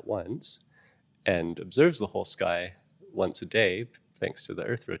sky at once and observes the whole sky once a day, thanks to the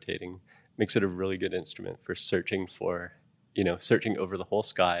Earth rotating, makes it a really good instrument for searching over the whole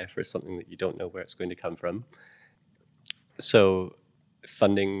sky for something that you don't know where it's going to come from. So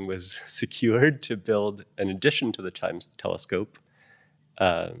funding was secured to build an addition to the CHIME telescope,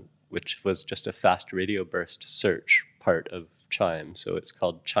 which was just a fast radio burst search part of CHIME. So it's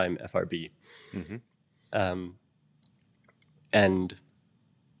called CHIME FRB. And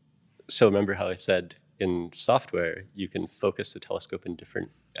so remember how I said in software, you can focus the telescope in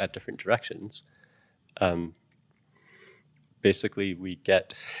at different directions. Basically, we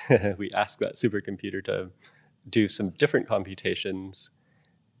ask that supercomputer to do some different computations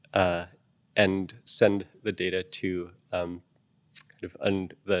and send the data to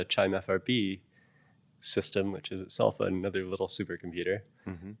the CHIME FRB system, which is itself another little supercomputer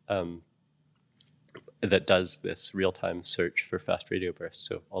that does this real-time search for fast radio bursts,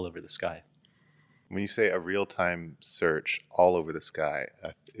 so all over the sky. When you say a real-time search all over the sky,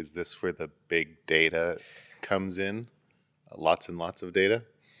 is this where the big data comes in? Lots and lots of data?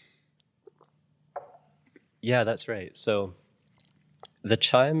 Yeah, that's right. So the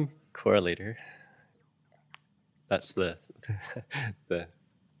CHIME correlator, that's the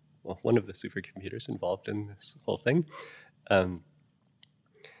one of the supercomputers involved in this whole thing,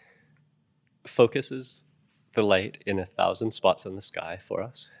 focuses the light in 1,000 spots in the sky for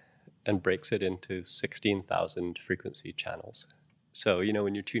us and breaks it into 16,000 frequency channels. So, you know,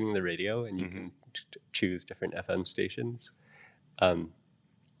 when you're tuning the radio and you can choose different FM stations,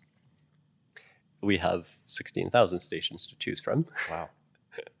 we have 16,000 stations to choose from. Wow.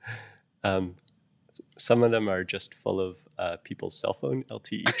 Some of them are just full of people's cell phone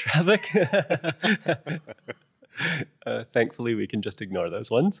LTE traffic. Thankfully, we can just ignore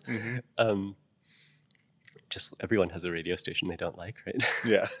those ones. Just everyone has a radio station they don't like, right?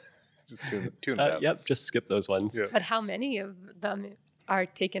 Yeah. Just tune it out. Yep, just skip those ones. Yeah. But how many of them are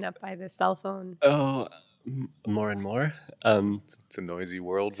taken up by the cell phone? Oh, more and more. It's a noisy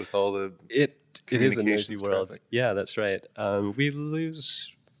world with all the It is a noisy communications world. traffic. Yeah, that's right. We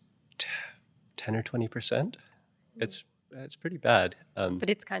lose 10 or 20%. It's pretty bad. But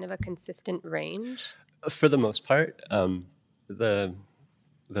it's kind of a consistent range. For the most part, the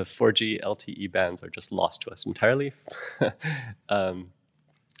 4G LTE bands are just lost to us entirely.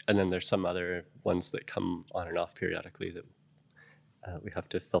 And then there's some other ones that come on and off periodically that we have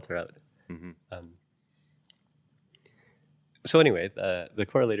to filter out. So anyway, the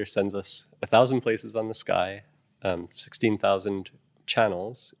correlator sends us 1,000 places on the sky, 16,000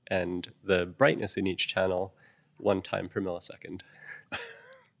 channels, and the brightness in each channel 1 time per millisecond.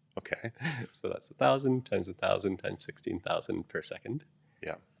 Okay. So that's 1,000 times 1,000 times 16,000 per second.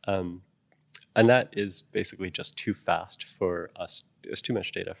 Yeah. And that is basically just too fast for us. It's too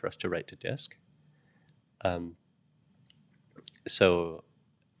much data for us to write to disk. So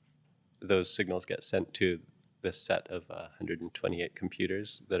those signals get sent to this set of 128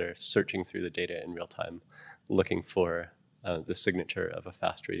 computers that are searching through the data in real time, looking for the signature of a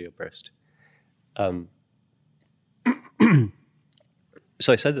fast radio burst. So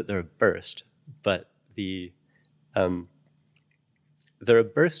I said that they're a burst, but they're a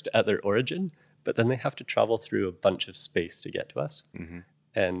burst at their origin, but then they have to travel through a bunch of space to get to us.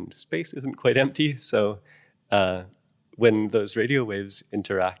 And space isn't quite empty, so when those radio waves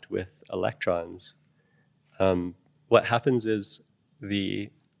interact with electrons, what happens is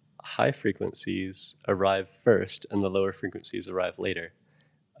the high frequencies arrive first and the lower frequencies arrive later.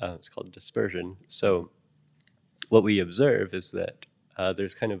 It's called dispersion. So what we observe is that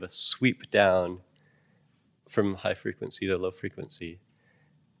there's kind of a sweep down from high frequency to low frequency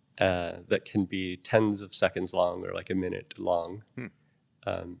that can be tens of seconds long or like a minute long.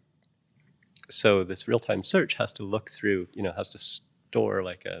 So this real-time search has to look through, has to store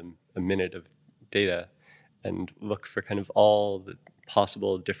like a minute of data and look for kind of all the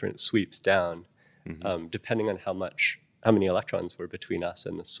possible different sweeps down, depending on how many electrons were between us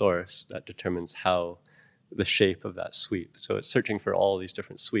and the source. That determines the shape of that sweep. So it's searching for all these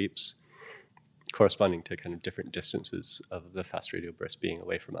different sweeps corresponding to kind of different distances of the fast radio burst being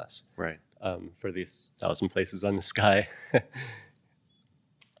away from us. Right. For these 1,000 places on the sky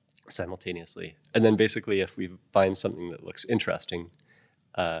simultaneously. And then basically if we find something that looks interesting,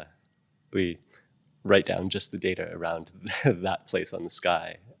 we write down just the data around that place on the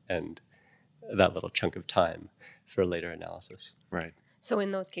sky and that little chunk of time for later analysis. Right. So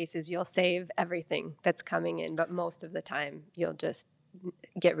in those cases, you'll save everything that's coming in, but most of the time, you'll just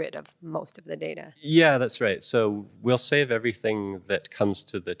get rid of most of the data. Yeah, that's right. So we'll save everything that comes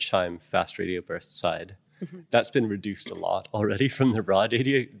to the CHIME fast radio burst side. That's been reduced a lot already from the raw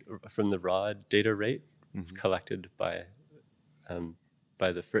data rate collected by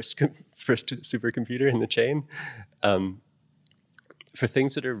the first supercomputer in the chain. For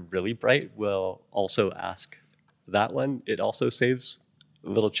things that are really bright, we'll also ask that one. It also saves a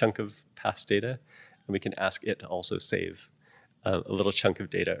little chunk of past data, and we can ask it to also save a little chunk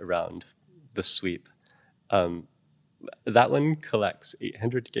of data around the sweep. That one collects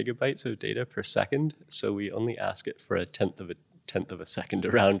 800 gigabytes of data per second, so we only ask it for a tenth of a second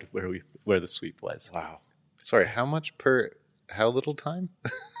around where the sweep was. Wow. Sorry, how little time?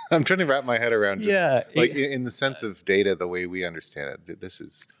 I'm trying to wrap my head around in the sense of data, the way we understand it. This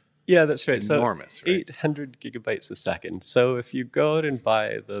is that's right. Enormous, So right? 800 gigabytes a second. So if you go out and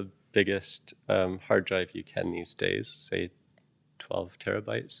buy the biggest hard drive you can these days, say 12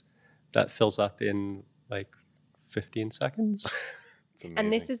 terabytes, that fills up in like 15 seconds. It's amazing.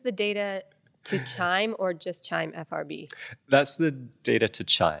 And this is the data to CHIME or just CHIME FRB? That's the data to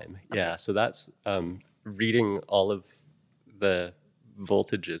CHIME. Okay. Yeah, so that's reading all of the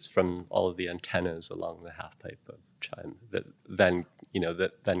voltages from all of the antennas along the half pipe of CHIME that then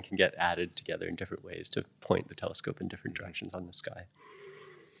can get added together in different ways to point the telescope in different directions on the sky.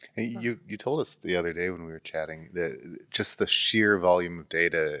 And you told us the other day when we were chatting that just the sheer volume of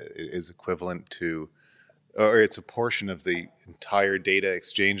data is equivalent to, or it's a portion of the entire data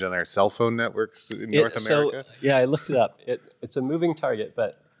exchange on our cell phone networks in North America. So, yeah, I looked it up. It's a moving target,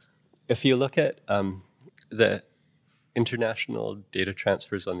 but if you look at the international data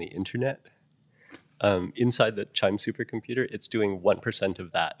transfers on the internet, inside the CHIME supercomputer, it's doing 1%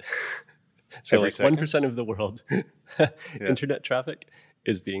 of that. So Every like second? 1% of the world internet traffic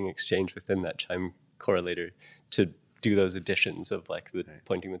is being exchanged within that CHIME correlator to do those additions of like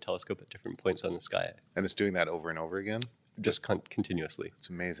pointing the telescope at different points on the sky. And it's doing that over and over again? Just continuously. It's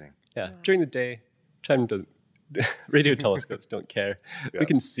amazing. Yeah. Wow. During the day, CHIME doesn't, radio telescopes don't care. Yeah. We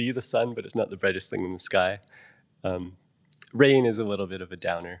can see the sun, but it's not the brightest thing in the sky. Rain is a little bit of a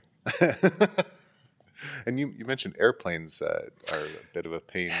downer. And you mentioned airplanes are a bit of a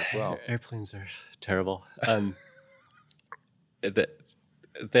pain as well. Airplanes are terrible.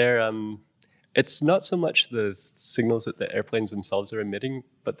 They're it's not so much the signals that the airplanes themselves are emitting,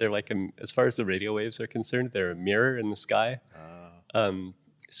 but they're like, as far as the radio waves are concerned, they're a mirror in the sky.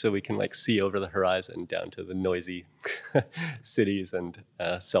 So we can like see over the horizon down to the noisy cities and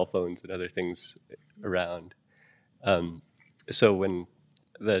cell phones and other things around. So when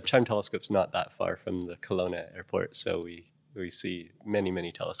the CHIME telescope's not that far from the Kelowna airport, so we see many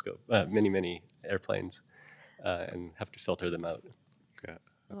airplanes and have to filter them out. Yeah,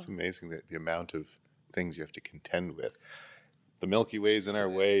 that's amazing, the amount of things you have to contend with. The Milky Way's in our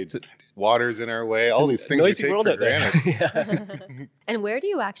way, water's in our way, all these things we take for granted. And where do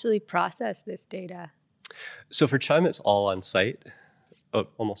you actually process this data? So for CHIME, it's all on site,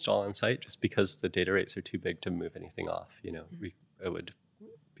 almost all on site, just because the data rates are too big to move anything off. It would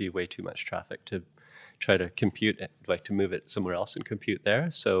be way too much traffic to try to compute it, like to move it somewhere else and compute there.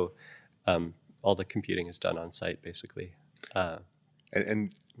 So all the computing is done on site, basically.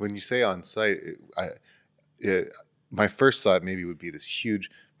 And when you say on site, my first thought maybe would be this huge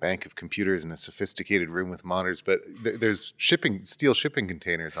bank of computers in a sophisticated room with monitors, but there's steel shipping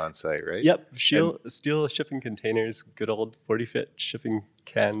containers on site, right? Yep, steel shipping containers, good old 40-foot shipping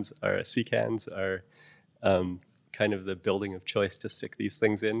cans, or sea cans, are kind of the building of choice to stick these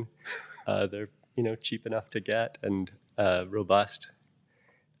things in. They're cheap enough to get and robust.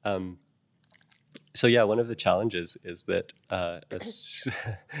 So yeah, one of the challenges is that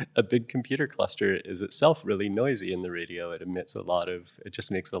a big computer cluster is itself really noisy in the radio. It just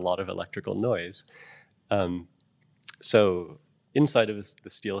makes a lot of electrical noise. So inside of the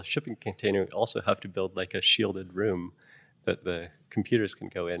steel shipping container, we also have to build like a shielded room that the computers can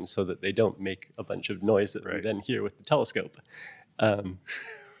go in so that they don't make a bunch of noise that we then hear with the telescope.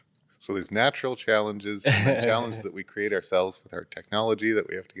 So there's natural challenges and challenges that we create ourselves with our technology that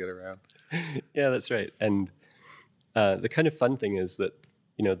we have to get around. Yeah, that's right. And the kind of fun thing is that,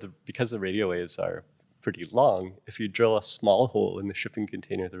 because the radio waves are pretty long, if you drill a small hole in the shipping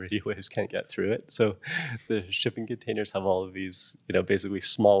container, the radio waves can't get through it. So the shipping containers have all of these, basically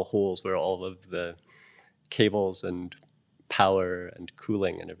small holes where all of the cables and power and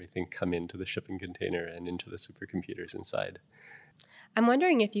cooling and everything come into the shipping container and into the supercomputers inside. I'm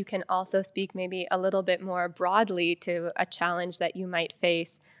wondering if you can also speak maybe a little bit more broadly to a challenge that you might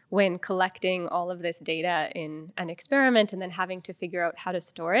face when collecting all of this data in an experiment and then having to figure out how to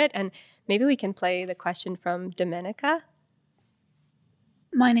store it. And maybe we can play the question from Domenica.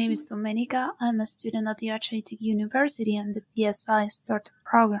 My name is Domenica. I'm a student at the Architect University and the PSI Startup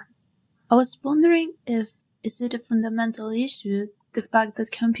Program. I was wondering is it a fundamental issue, the fact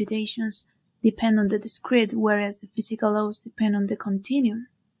that computations depend on the discrete, whereas the physical laws depend on the continuum?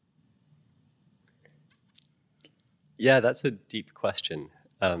 Yeah, that's a deep question.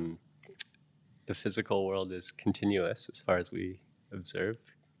 The physical world is continuous as far as we observe.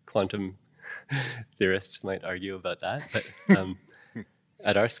 Quantum theorists might argue about that, but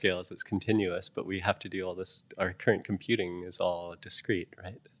at our scales it's continuous, but we have to do all this. Our current computing is all discrete,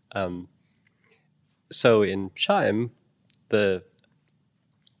 right? So in CHIME, the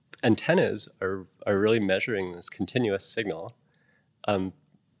antennas are really measuring this continuous signal, and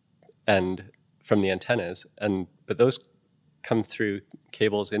from the antennas, but those come through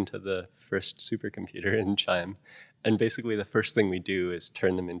cables into the first supercomputer in CHIME, and basically the first thing we do is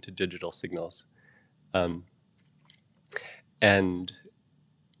turn them into digital signals,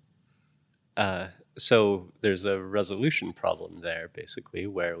 so there's a resolution problem there, basically,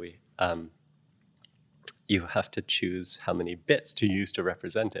 where you have to choose how many bits to use to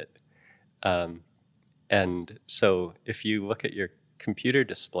represent it. And so if you look at your computer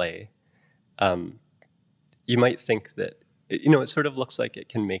display, you might think that, it sort of looks like it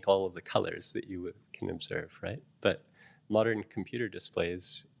can make all of the colors that you can observe, right? But modern computer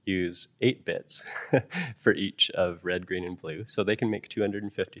displays use 8 bits for each of red, green, and blue. So they can make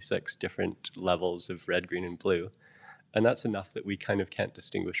 256 different levels of red, green, and blue. And that's enough that we kind of can't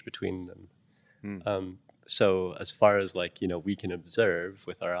distinguish between them. So as far as we can observe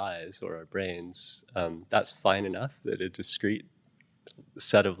with our eyes or our brains, that's fine enough that a discrete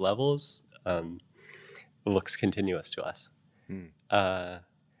set of levels looks continuous to us.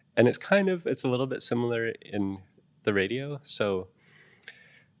 And it's a little bit similar in the radio. So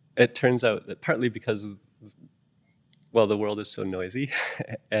it turns out that partly because, the world is so noisy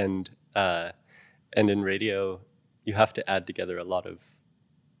and in radio, you have to add together a lot of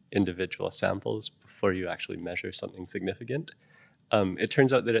individual samples before you actually measure something significant. It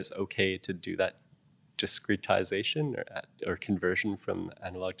turns out that it's okay to do that discretization or conversion from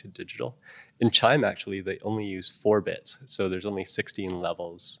analog to digital. In CHIME, actually, they only use 4 bits. So there's only 16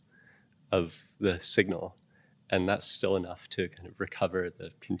 levels of the signal. And that's still enough to kind of recover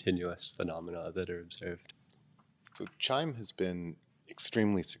the continuous phenomena that are observed. So CHIME has been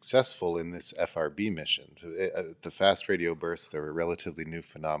extremely successful in this FRB mission. The fast radio bursts, they were a relatively new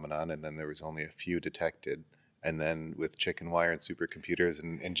phenomenon, and then there was only a few detected. And then with chicken wire and supercomputers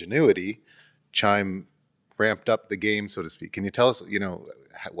and ingenuity, CHIME ramped up the game, so to speak. Can you tell us,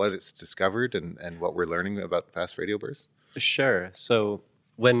 what it's discovered and what we're learning about fast radio bursts? Sure. So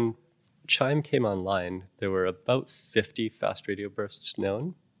when CHIME came online, there were about 50 fast radio bursts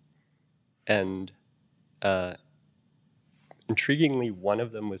known. And intriguingly, one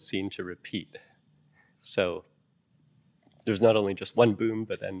of them was seen to repeat. So there's not only just one boom,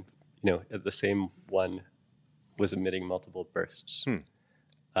 but then, the same one was emitting multiple bursts,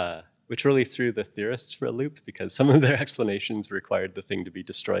 which really threw the theorists for a loop because some of their explanations required the thing to be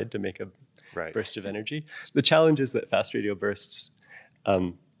destroyed to make a burst of energy. The challenge is that fast radio bursts,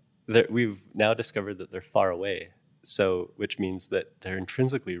 we've now discovered that they're far away, which means that they're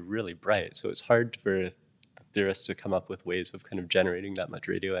intrinsically really bright. So it's hard for theorists to come up with ways of kind of generating that much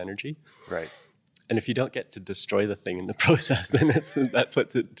radio energy. Right. And if you don't get to destroy the thing in the process, then that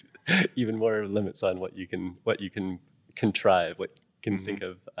puts it even more limits on what you can contrive, what you can think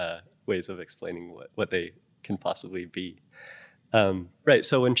of ways of explaining what they can possibly be. Right.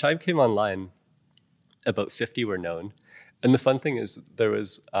 So when CHIME came online, about 50 were known. And the fun thing is there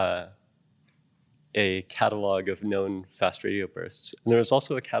was a catalog of known fast radio bursts. And there was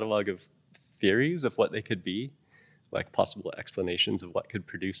also a catalog of theories of what they could be, like possible explanations of what could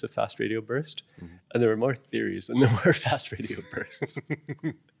produce a fast radio burst. And there were more theories than there were fast radio bursts.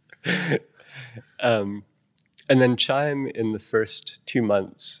 And then CHIME, in the first 2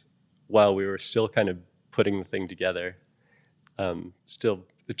 months, while we were still kind of putting the thing together,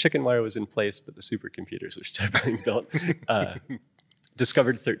 the chicken wire was in place, but the supercomputers were still being built,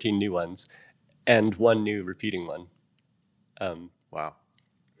 discovered 13 new ones and 1 new repeating one. Wow.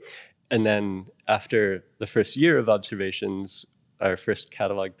 And then after the first year of observations, our first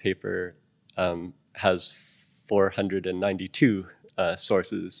catalog paper has 492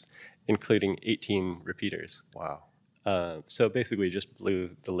 sources, including 18 repeaters. Wow. So basically just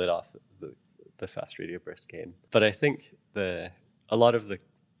blew the lid off the fast radio burst game. But I think a lot of the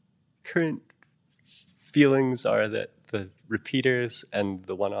current feelings are that the repeaters and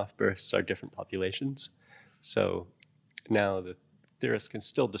the one-off bursts are different populations. So now the theorists can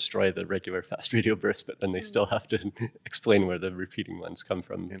still destroy the regular fast radio burst, but then they still have to explain where the repeating ones come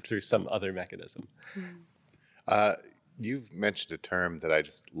from through some other mechanism. You've mentioned a term that I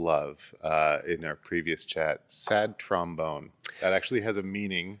just love in our previous chat, sad trombone. That actually has a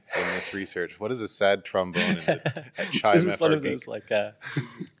meaning in this research. What is a sad trombone at CHIME This is FRB? one of those,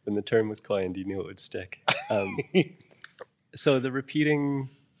 when the term was coined, you knew it would stick. So the repeating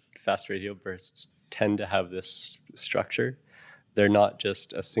fast radio bursts tend to have this structure. They're not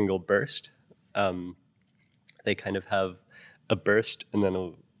just a single burst. They kind of have a burst and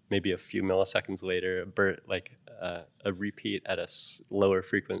then maybe a few milliseconds later, a repeat at a lower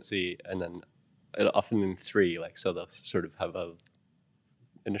frequency, and then often in 3. So they'll sort of have a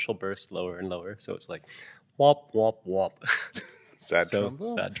initial burst lower and lower. So it's like whop, whop, whop. Sad trombone.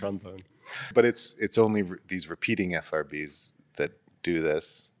 Sad trombone. But it's only these repeating FRBs that do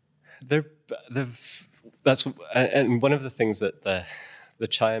this. That's one of the things that the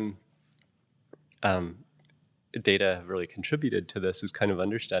CHIME data have really contributed to this is kind of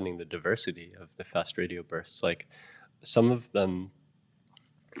understanding the diversity of the fast radio bursts. Like some of them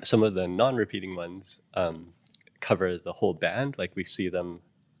some of the non-repeating ones cover the whole band. Like we see them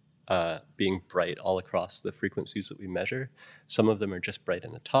being bright all across the frequencies that we measure. Some of them are just bright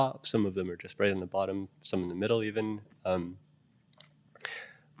in the top. Some of them are just bright in the bottom. Some in the middle even.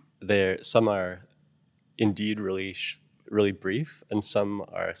 Some are indeed really brief, and some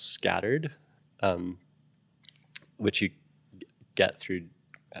are scattered, which you get through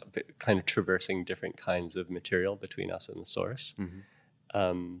kind of traversing different kinds of material between us and the source.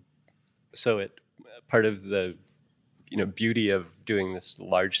 So part of the beauty of doing this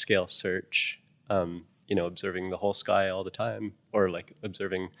large scale search, observing the whole sky all the time, or like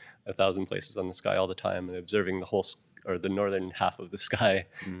observing 1,000 places on the sky all the time, and observing the northern half of the sky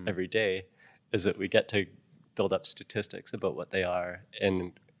every day, is that we get to build up statistics about what they are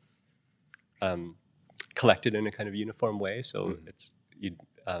and collected in a kind of uniform way. So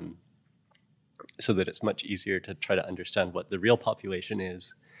so that it's much easier to try to understand what the real population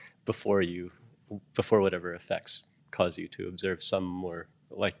is before whatever effects cause you to observe some, or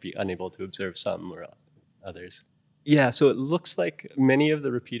like be unable to observe some or others. Yeah, so it looks like many of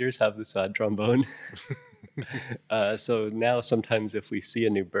the repeaters have the sad trombone. So now sometimes if we see a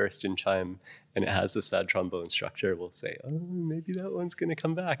new burst in CHIME and it has the sad trombone structure, we'll say, oh, maybe that one's going to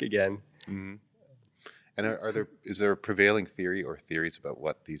come back again. Mm-hmm. And is there a prevailing theory or theories about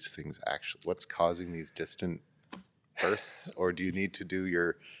what these things what's causing these distant bursts? Or do you need to do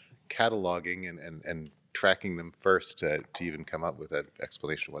your cataloging and tracking them first to even come up with an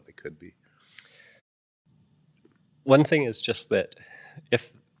explanation of what they could be? One thing is just that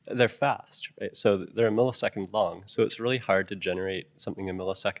if they're fast, right? So they're a millisecond long. So it's really hard to generate something a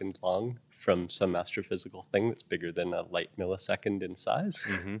millisecond long from some astrophysical thing that's bigger than a light millisecond in size.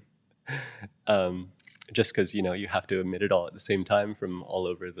 Mm-hmm. Just because, you have to emit it all at the same time from all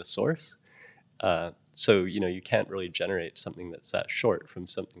over the source. So, you can't really generate something that's that short from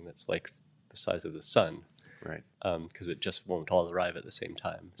something that's like the size of the sun. Right. Because it just won't all arrive at the same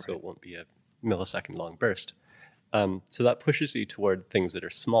time. So It won't be a millisecond long burst. So that pushes you toward things that are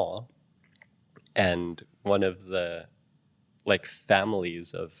small. And one of the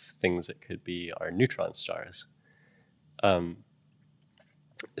families of things that could be are neutron stars.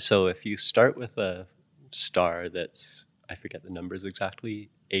 So if you start with a star that's, I forget the numbers exactly,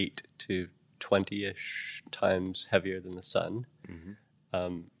 8 to 20-ish times heavier than the sun.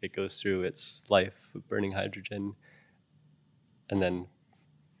 Mm-hmm. It goes through its life of burning hydrogen and then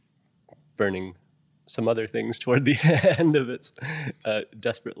burning some other things toward the end of its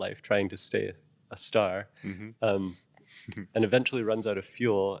desperate life trying to stay a star. Mm-hmm. And eventually runs out of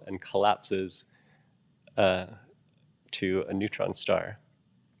fuel and collapses to a neutron star.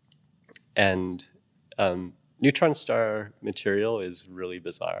 And neutron star material is really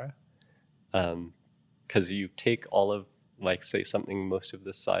bizarre because you take all of, say something most of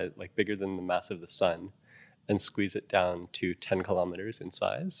the size, bigger than the mass of the sun, and squeeze it down to 10 kilometers in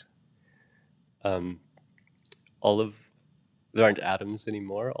size. There aren't atoms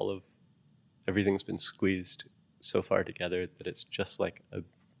anymore. Everything's been squeezed so far together that it's just like a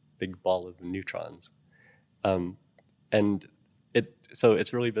big ball of neutrons. So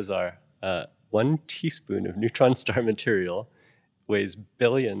it's really bizarre. 1 teaspoon of neutron star material weighs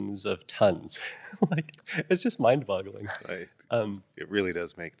billions of tons. It's just mind-boggling. Right. It really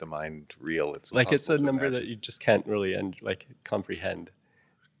does make the mind reel. It's it's a number imagine. That you just can't really comprehend.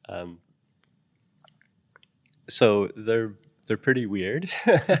 So they're pretty weird.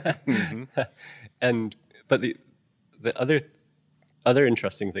 Mm-hmm. But the other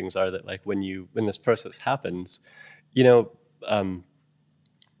interesting things are that when this process happens,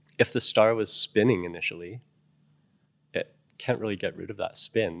 if the star was spinning initially, it can't really get rid of that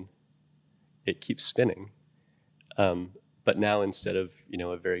spin. It keeps spinning. But now instead of,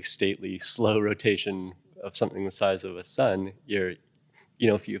 a very stately, slow rotation of something the size of a sun,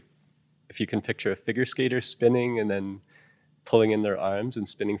 if you can picture a figure skater spinning and then pulling in their arms and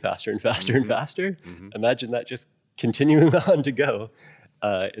spinning faster and faster mm-hmm. and faster, mm-hmm. imagine that just continuing on to go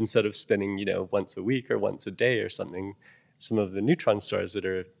instead of spinning, once a week or once a day or something. Some of the neutron stars that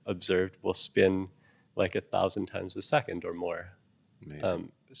are observed will spin 1,000 times a second or more.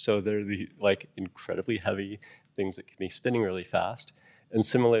 Amazing. So they're the incredibly heavy things that can be spinning really fast. And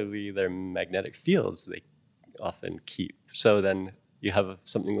similarly, their magnetic fields they often keep. So then you have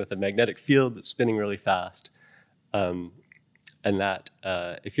something with a magnetic field that's spinning really fast. And that,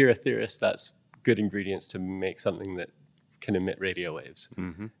 if you're a theorist, that's good ingredients to make something that can emit radio waves.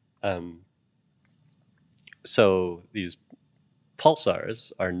 Mm-hmm. So these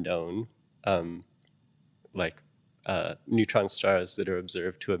pulsars are known, neutron stars that are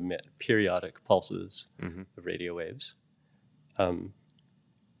observed to emit periodic pulses mm-hmm. of radio waves.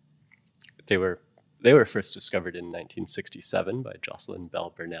 they were first discovered in 1967 by Jocelyn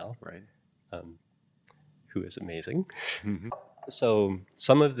Bell Burnell, Right. Who is amazing. Mm-hmm. So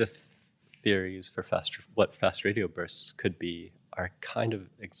some of the theories for what fast radio bursts could be are kind of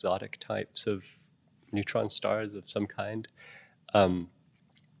exotic types of neutron stars of some kind.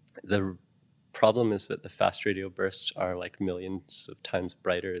 The problem is that the fast radio bursts are like millions of times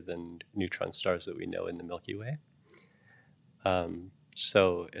brighter than neutron stars that we know in the Milky Way.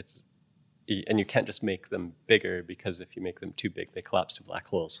 So and you can't just make them bigger, because if you make them too big, they collapse to black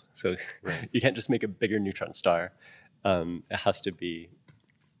holes. So Right. you can't just make a bigger neutron star. It has to be,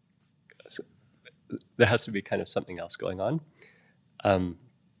 there has to be kind of something else going on.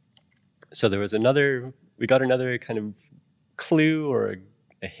 So we got another kind of clue or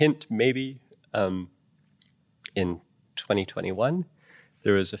a hint maybe in 2021.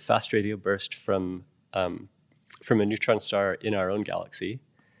 There was a fast radio burst from a neutron star in our own galaxy,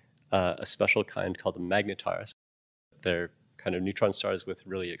 a special kind called the magnetars. They're kind of neutron stars with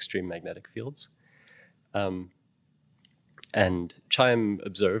really extreme magnetic fields. And CHIME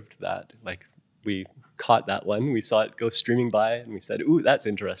observed that, like, we caught that one, we saw it go streaming by, and we said, ooh, that's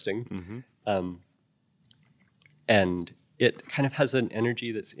interesting. Mm-hmm. And it kind of has an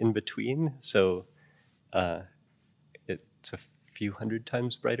energy that's in between. So it's a few hundred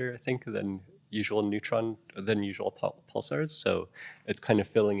times brighter, I think, than usual pulsars. So it's kind of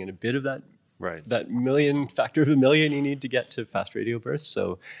filling in a bit of that, Right. that factor of a million you need to get to fast radio bursts.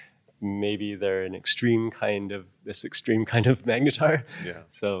 So maybe they're this extreme kind of magnetar. Yeah.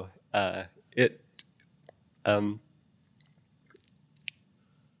 So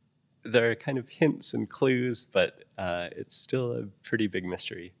there are kind of hints and clues, but it's still a pretty big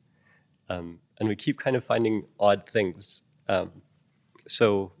mystery. And we keep kind of finding odd things.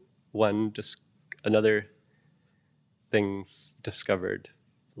 So another thing discovered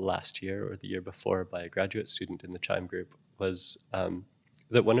last year or the year before by a graduate student in the CHIME group was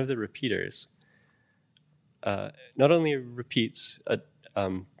that one of the repeaters not only repeats,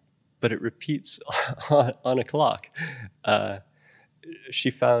 but it repeats on a clock. She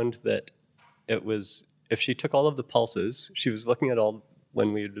found that if she took all of the pulses, she was looking at all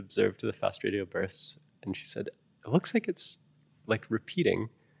when we had observed the fast radio bursts, and she said, it looks like it's like repeating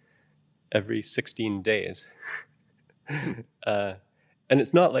every 16 days. And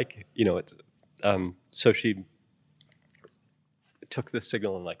it's not like, it's, so she took the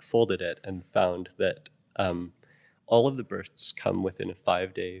signal and like folded it and found that all of the bursts come within a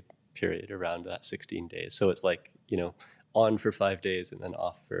 5-day period around that 16 days. So it's like, on for 5 days and then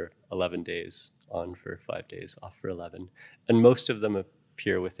off for 11 days, on for 5 days, off for 11. And most of them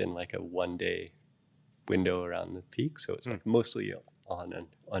appear within like a 1-day window around the peak. So it's like mostly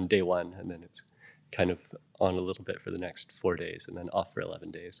on day one, and then it's kind of on a little bit for the next 4 days and then off for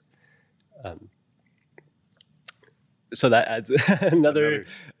 11 days. So that adds another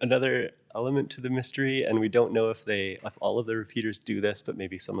element to the mystery, and we don't know if all of the repeaters do this, but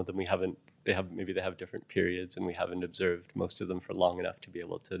maybe some of them maybe they have different periods, and we haven't observed most of them for long enough to be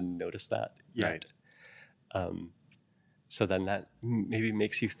able to notice that yet. Right. So then that maybe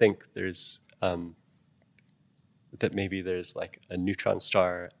makes you think that maybe there's like a neutron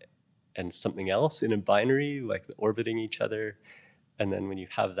star and something else in a binary, like orbiting each other, and then when you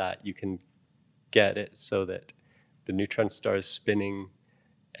have that, you can get it so that the neutron star is spinning,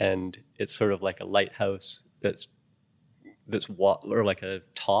 and it's sort of like a lighthouse or like a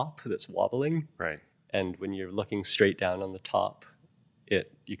top that's wobbling. Right. And when you're looking straight down on the top,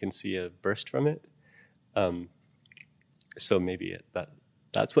 you can see a burst from it. So maybe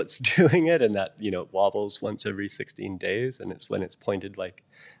that's what's doing it, and that it wobbles once every 16 days, and it's when it's pointed like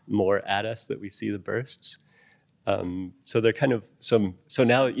more at us that we see the bursts. So they're kind of so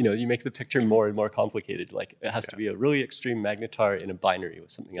now you make the picture more and more complicated. Like it has to be a really extreme magnetar in a binary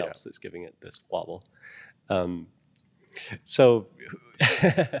with something else that's giving it this wobble. So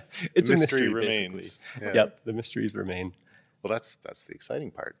it's a mystery remains. Yeah. Yep, the mysteries remain. Well, that's the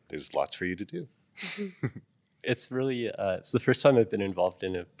exciting part. There's lots for you to do. It's really it's the first time I've been involved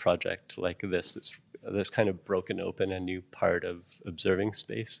in a project like this that's kind of broken open a new part of observing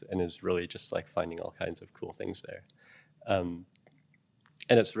space, and is really just like finding all kinds of cool things there. And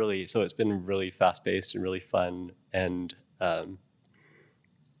it's been really fast-paced and really fun, and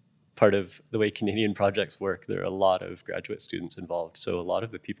part of the way Canadian projects work, there are a lot of graduate students involved. So a lot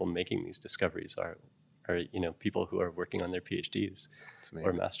of the people making these discoveries are people who are working on their PhDs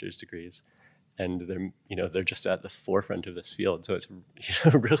or master's degrees. And they're just at the forefront of this field. So it's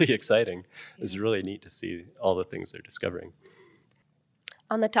really exciting. It's really neat to see all the things they're discovering.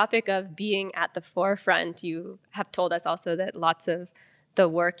 On the topic of being at the forefront, you have told us also that lots of the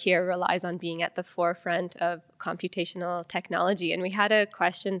work here relies on being at the forefront of computational technology. And we had a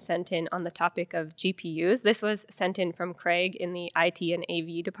question sent in on the topic of GPUs. This was sent in from Craig in the IT and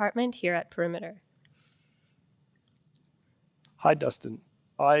AV department here at Perimeter. Hi, Dustin.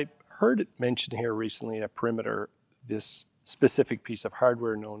 I heard it mentioned here recently at Perimeter, this specific piece of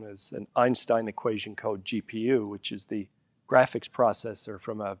hardware known as an Einstein equation code GPU, which is the graphics processor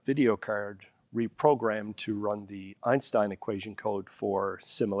from a video card reprogrammed to run the Einstein equation code for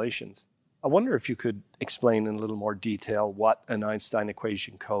simulations. I wonder if you could explain in a little more detail what an Einstein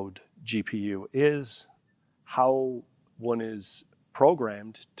equation code GPU is, how one is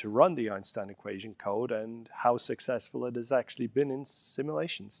programmed to run the Einstein equation code, and how successful it has actually been in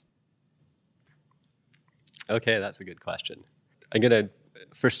simulations. Okay, that's a good question. I'm going to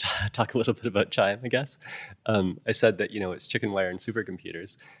first talk a little bit about CHIME, I guess. I said that, it's chicken wire and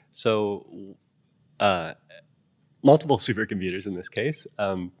supercomputers. So multiple supercomputers in this case.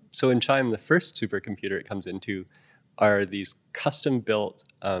 So in CHIME, the first supercomputer it comes into are these custom-built,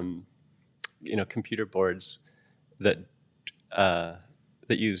 computer boards that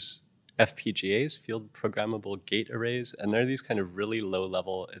use FPGAs, field programmable gate arrays, and they're these kind of really low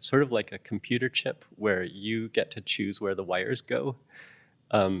level. It's sort of like a computer chip where you get to choose where the wires go.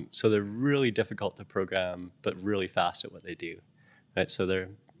 So they're really difficult to program, but really fast at what they do, right? So they're,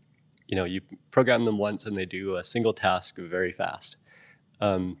 you program them once and they do a single task very fast.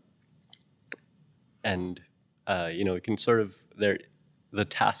 It can sort of, the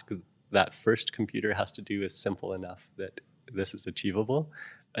task that first computer has to do is simple enough that this is achievable.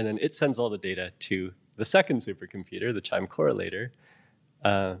 And then it sends all the data to the second supercomputer, the CHIME correlator,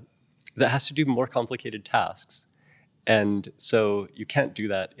 that has to do more complicated tasks. And so you can't do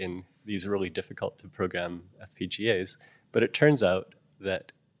that in these really difficult to program FPGAs, but it turns out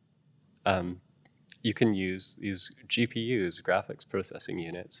that you can use these GPUs, graphics processing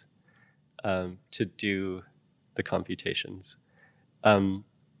units, to do the computations. And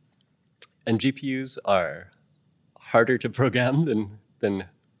GPUs are harder to program than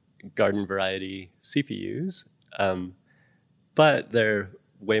garden variety CPUs, but they're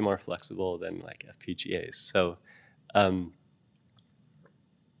way more flexible than like FPGAs. So the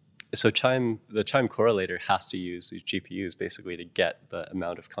CHIME correlator has to use these GPUs basically to get the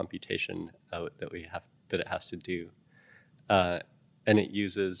amount of computation out that it has to do, and it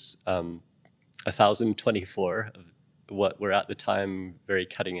uses 1024 of what were at the time very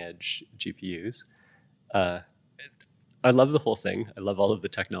cutting edge GPUs. I love the whole thing. I love all of the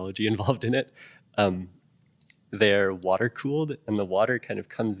technology involved in it. They're water cooled, and the water kind of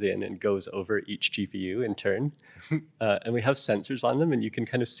comes in and goes over each GPU in turn. And we have sensors on them, and you can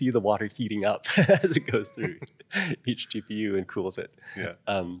kind of see the water heating up as it goes through each GPU and cools it. Yeah.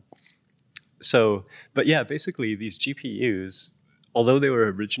 But yeah, basically these GPUs, although they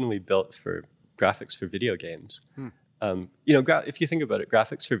were originally built for graphics for video games, if you think about it,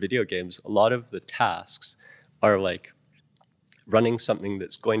 graphics for video games, a lot of the tasks are like running something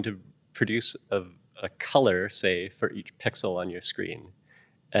that's going to produce a color, say, for each pixel on your screen.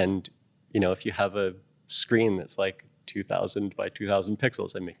 And, if you have a screen that's like 2,000 by 2,000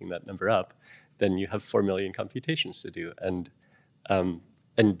 pixels, I'm making that number up, then you have 4 million computations to do.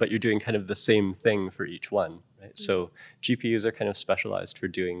 But you're doing kind of the same thing for each one, right? So GPUs are kind of specialized for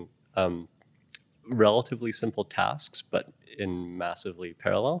doing relatively simple tasks, but in massively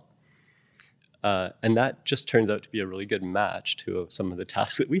parallel. And that just turns out to be a really good match to some of the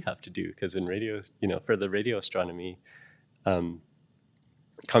tasks that we have to do, because in radio, for the radio astronomy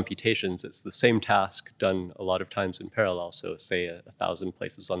computations, it's the same task done a lot of times in parallel. So say 1,000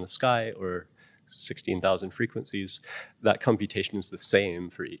 places on the sky or 16,000 frequencies, that computation is the same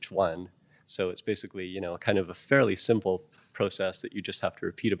for each one. So it's basically, kind of a fairly simple process that you just have to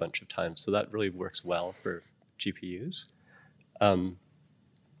repeat a bunch of times. So that really works well for GPUs.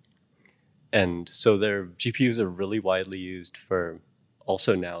 And so their GPUs are really widely used for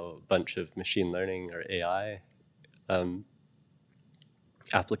also now a bunch of machine learning or AI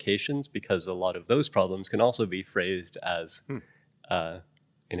applications, because a lot of those problems can also be phrased as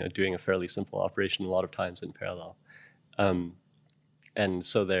doing a fairly simple operation a lot of times in parallel. And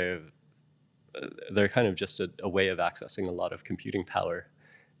so they're kind of just a way of accessing a lot of computing power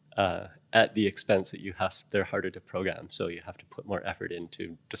at the expense that they're harder to program. So you have to put more effort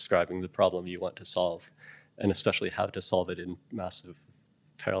into describing the problem you want to solve, and especially how to solve it in massive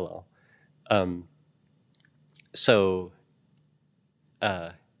parallel.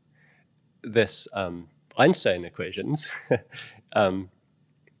 This Einstein equations,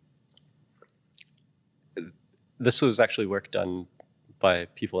 this was actually work done by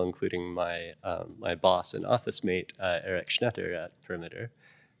people including my my boss and office mate, Eric Schnetter at Perimeter.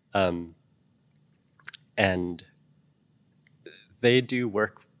 And they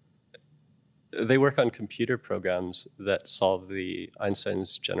work on computer programs that solve the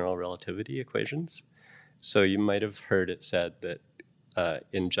Einstein's general relativity equations. So you might have heard it said that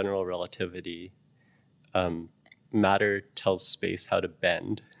in general relativity, matter tells space how to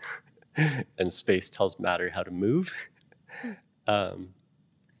bend, and space tells matter how to move.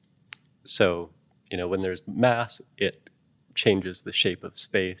 So, when there's mass, it changes the shape of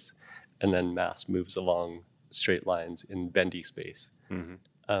space, and then mass moves along straight lines in bendy space.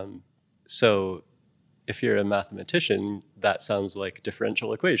 Mm-hmm. So if you're a mathematician, that sounds like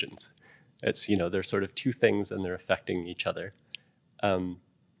differential equations. It's, they're sort of two things and they're affecting each other.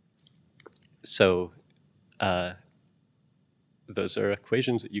 Those are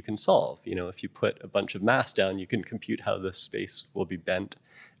equations that you can solve. If you put a bunch of mass down, you can compute how the space will be bent,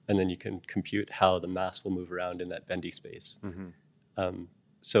 and then you can compute how the mass will move around in that bendy space. Mm-hmm.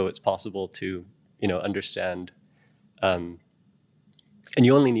 So it's possible to, understand, and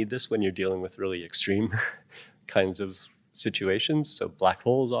you only need this when you're dealing with really extreme kinds of situations. So black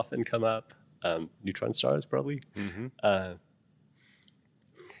holes often come up, neutron stars probably. Mm-hmm.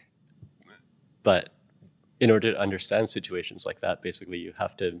 But in order to understand situations like that, basically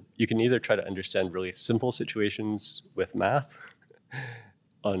you can either try to understand really simple situations with math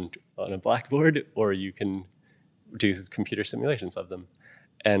on a blackboard, or you can do computer simulations of them.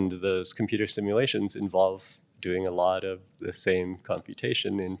 And those computer simulations involve doing a lot of the same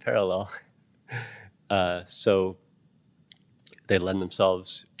computation in parallel. So they lend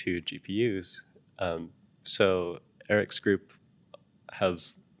themselves to GPUs. So Eric's group have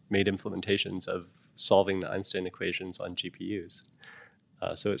made implementations of solving the Einstein equations on GPUs.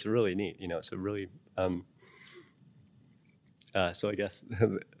 So it's really neat, it's a really, so I guess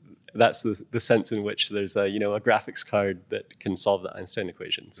that's the sense in which there's a graphics card that can solve the Einstein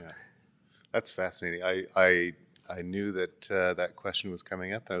equations. Yeah. That's fascinating. I knew that that question was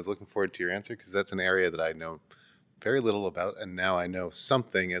coming up, and I was looking forward to your answer, because that's an area that I know very little about, and now I know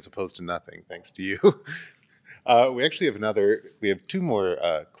something as opposed to nothing, thanks to you. We actually have two more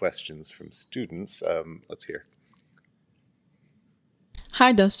questions from students. Let's hear.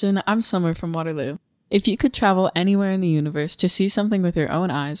 Hi, Dustin. I'm Summer from Waterloo. If you could travel anywhere in the universe to see something with your own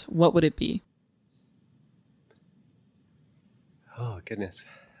eyes, what would it be? Oh, goodness.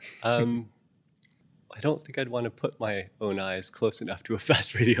 I don't think I'd want to put my own eyes close enough to a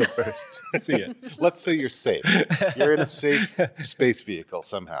fast radio burst to see it. Let's say you're safe. You're in a safe space vehicle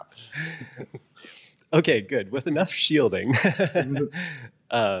somehow. Okay, good. With enough shielding,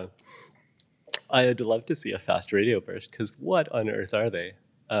 I'd love to see a fast radio burst, because what on earth are they?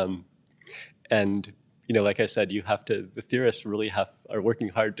 And, like I said, the theorists really are working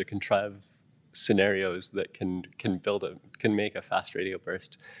hard to contrive scenarios that can make a fast radio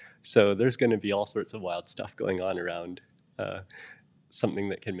burst. So there's going to be all sorts of wild stuff going on around something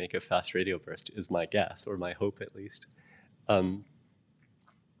that can make a fast radio burst, is my guess, or my hope at least. I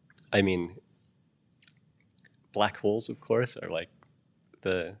mean, black holes, of course, are like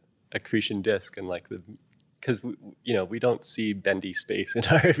the accretion disk, and because we don't see bendy space in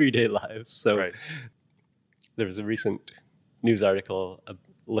our everyday lives. So right. There was a recent news article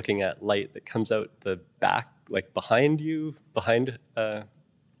looking at light that comes out the back, behind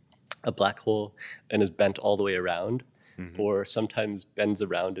a black hole, and is bent all the way around, mm-hmm. or sometimes bends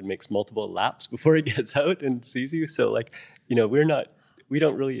around and makes multiple laps before it gets out and sees you. So we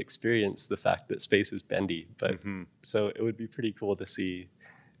don't really experience the fact that space is bendy, but mm-hmm. So it would be pretty cool to see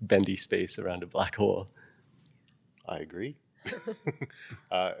bendy space around a black hole. I agree.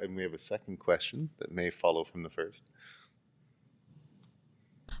 And we have a second question that may follow from the first.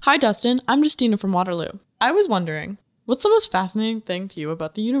 Hi, Dustin. I'm Justina from Waterloo. I was wondering, what's the most fascinating thing to you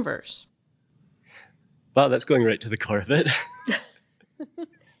about the universe? Wow, that's going right to the core of it.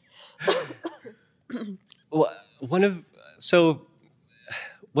 Well, one of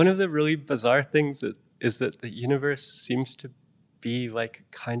the really bizarre things is that the universe seems to be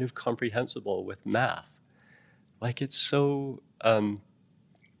kind of comprehensible with math. It's so,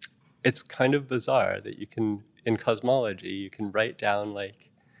 it's kind of bizarre that in cosmology, you can write down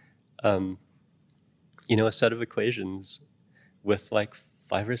a set of equations with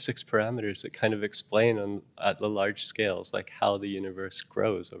 5 or 6 parameters that kind of explain at the large scales, how the universe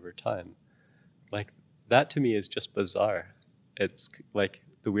grows over time. That to me is just bizarre. It's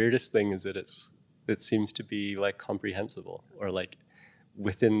the weirdest thing is that it seems to be comprehensible, or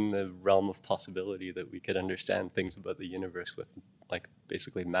within the realm of possibility that we could understand things about the universe with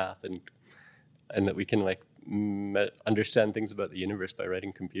basically math, and that we can understand things about the universe by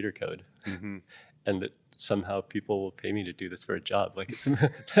writing computer code, and that somehow people will pay me to do this for a job. Like it's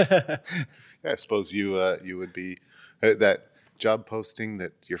Yeah, I suppose you would be that job posting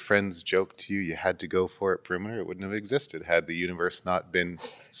that your friends joked to you had to go for at Perimeter. It wouldn't have existed had the universe not been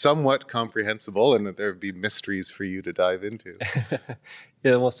somewhat comprehensible, and that there would be mysteries for you to dive into.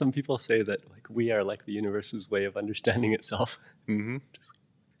 Yeah, well, some people say that like we are like the universe's way of understanding itself. You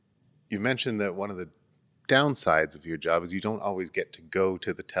mentioned that one of the downsides of your job is you don't always get to go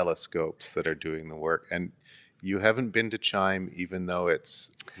to the telescopes that are doing the work, and you haven't been to CHIME even though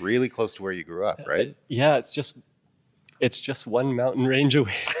it's really close to where you grew up, right? Yeah, it's just one mountain range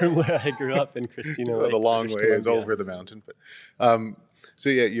away from where I grew up in Christina Lake. The long British way is Columbia. over the mountain, but so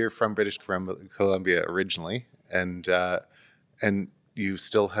yeah, you're from British Columbia originally, and you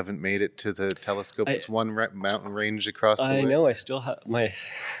still haven't made it to the telescope. It's one mountain range across the way. I know. I still have my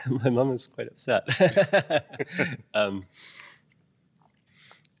mom is quite upset.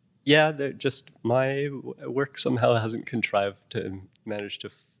 Yeah, my work somehow hasn't contrived to manage to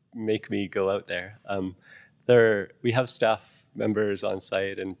make me go out there. We have staff members on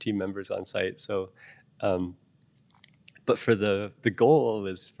site and team members on site. So, but for the goal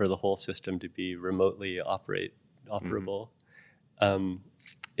is for the whole system to be remotely operable.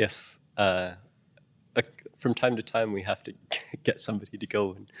 If from time to time we have to get somebody to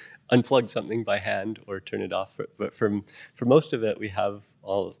go and unplug something by hand or turn it off, but for most of it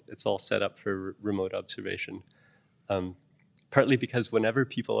it's all set up for remote observation. Partly because whenever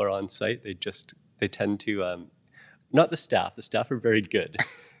people are on site, they tend to not the staff are very good,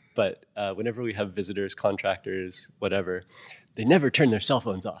 but whenever we have visitors, contractors, whatever, they never turn their cell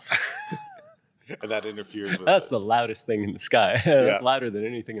phones off. And that interferes with That's the loudest thing in the sky. It's louder than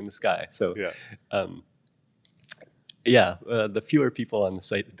anything in the sky. So, the fewer people on the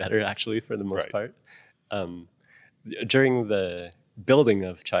site, the better, actually, for the most part. During the building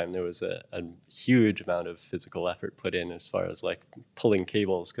of CHIME, there was a huge amount of physical effort put in as far as like pulling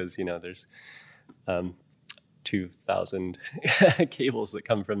cables, because there's 2,000 cables that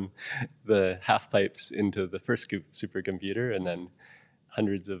come from the half pipes into the first supercomputer, and then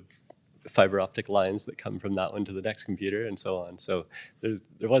hundreds of fiber optic lines that come from that one to the next computer, and so on. So there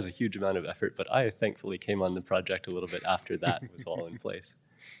was a huge amount of effort, but I thankfully came on the project a little bit after that was all in place.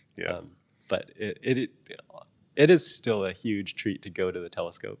 But it is still a huge treat to go to the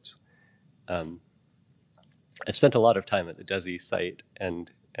telescopes. I've spent a lot of time at the DESI site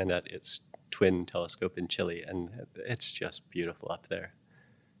and at its twin telescope in Chile, and it's just beautiful up there.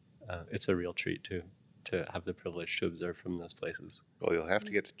 It's a real treat to have the privilege to observe from those places. Well, you'll have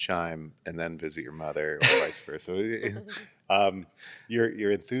to get to CHIME and then visit your mother, or vice versa.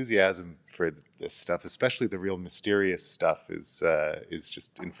 Your enthusiasm for this stuff, especially the real mysterious stuff, is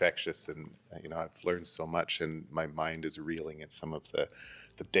just infectious. And I've learned so much, and my mind is reeling at some of the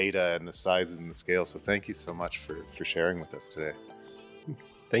data and the sizes and the scale. So thank you so much for sharing with us today.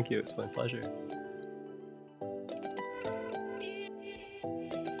 Thank you. It's my pleasure.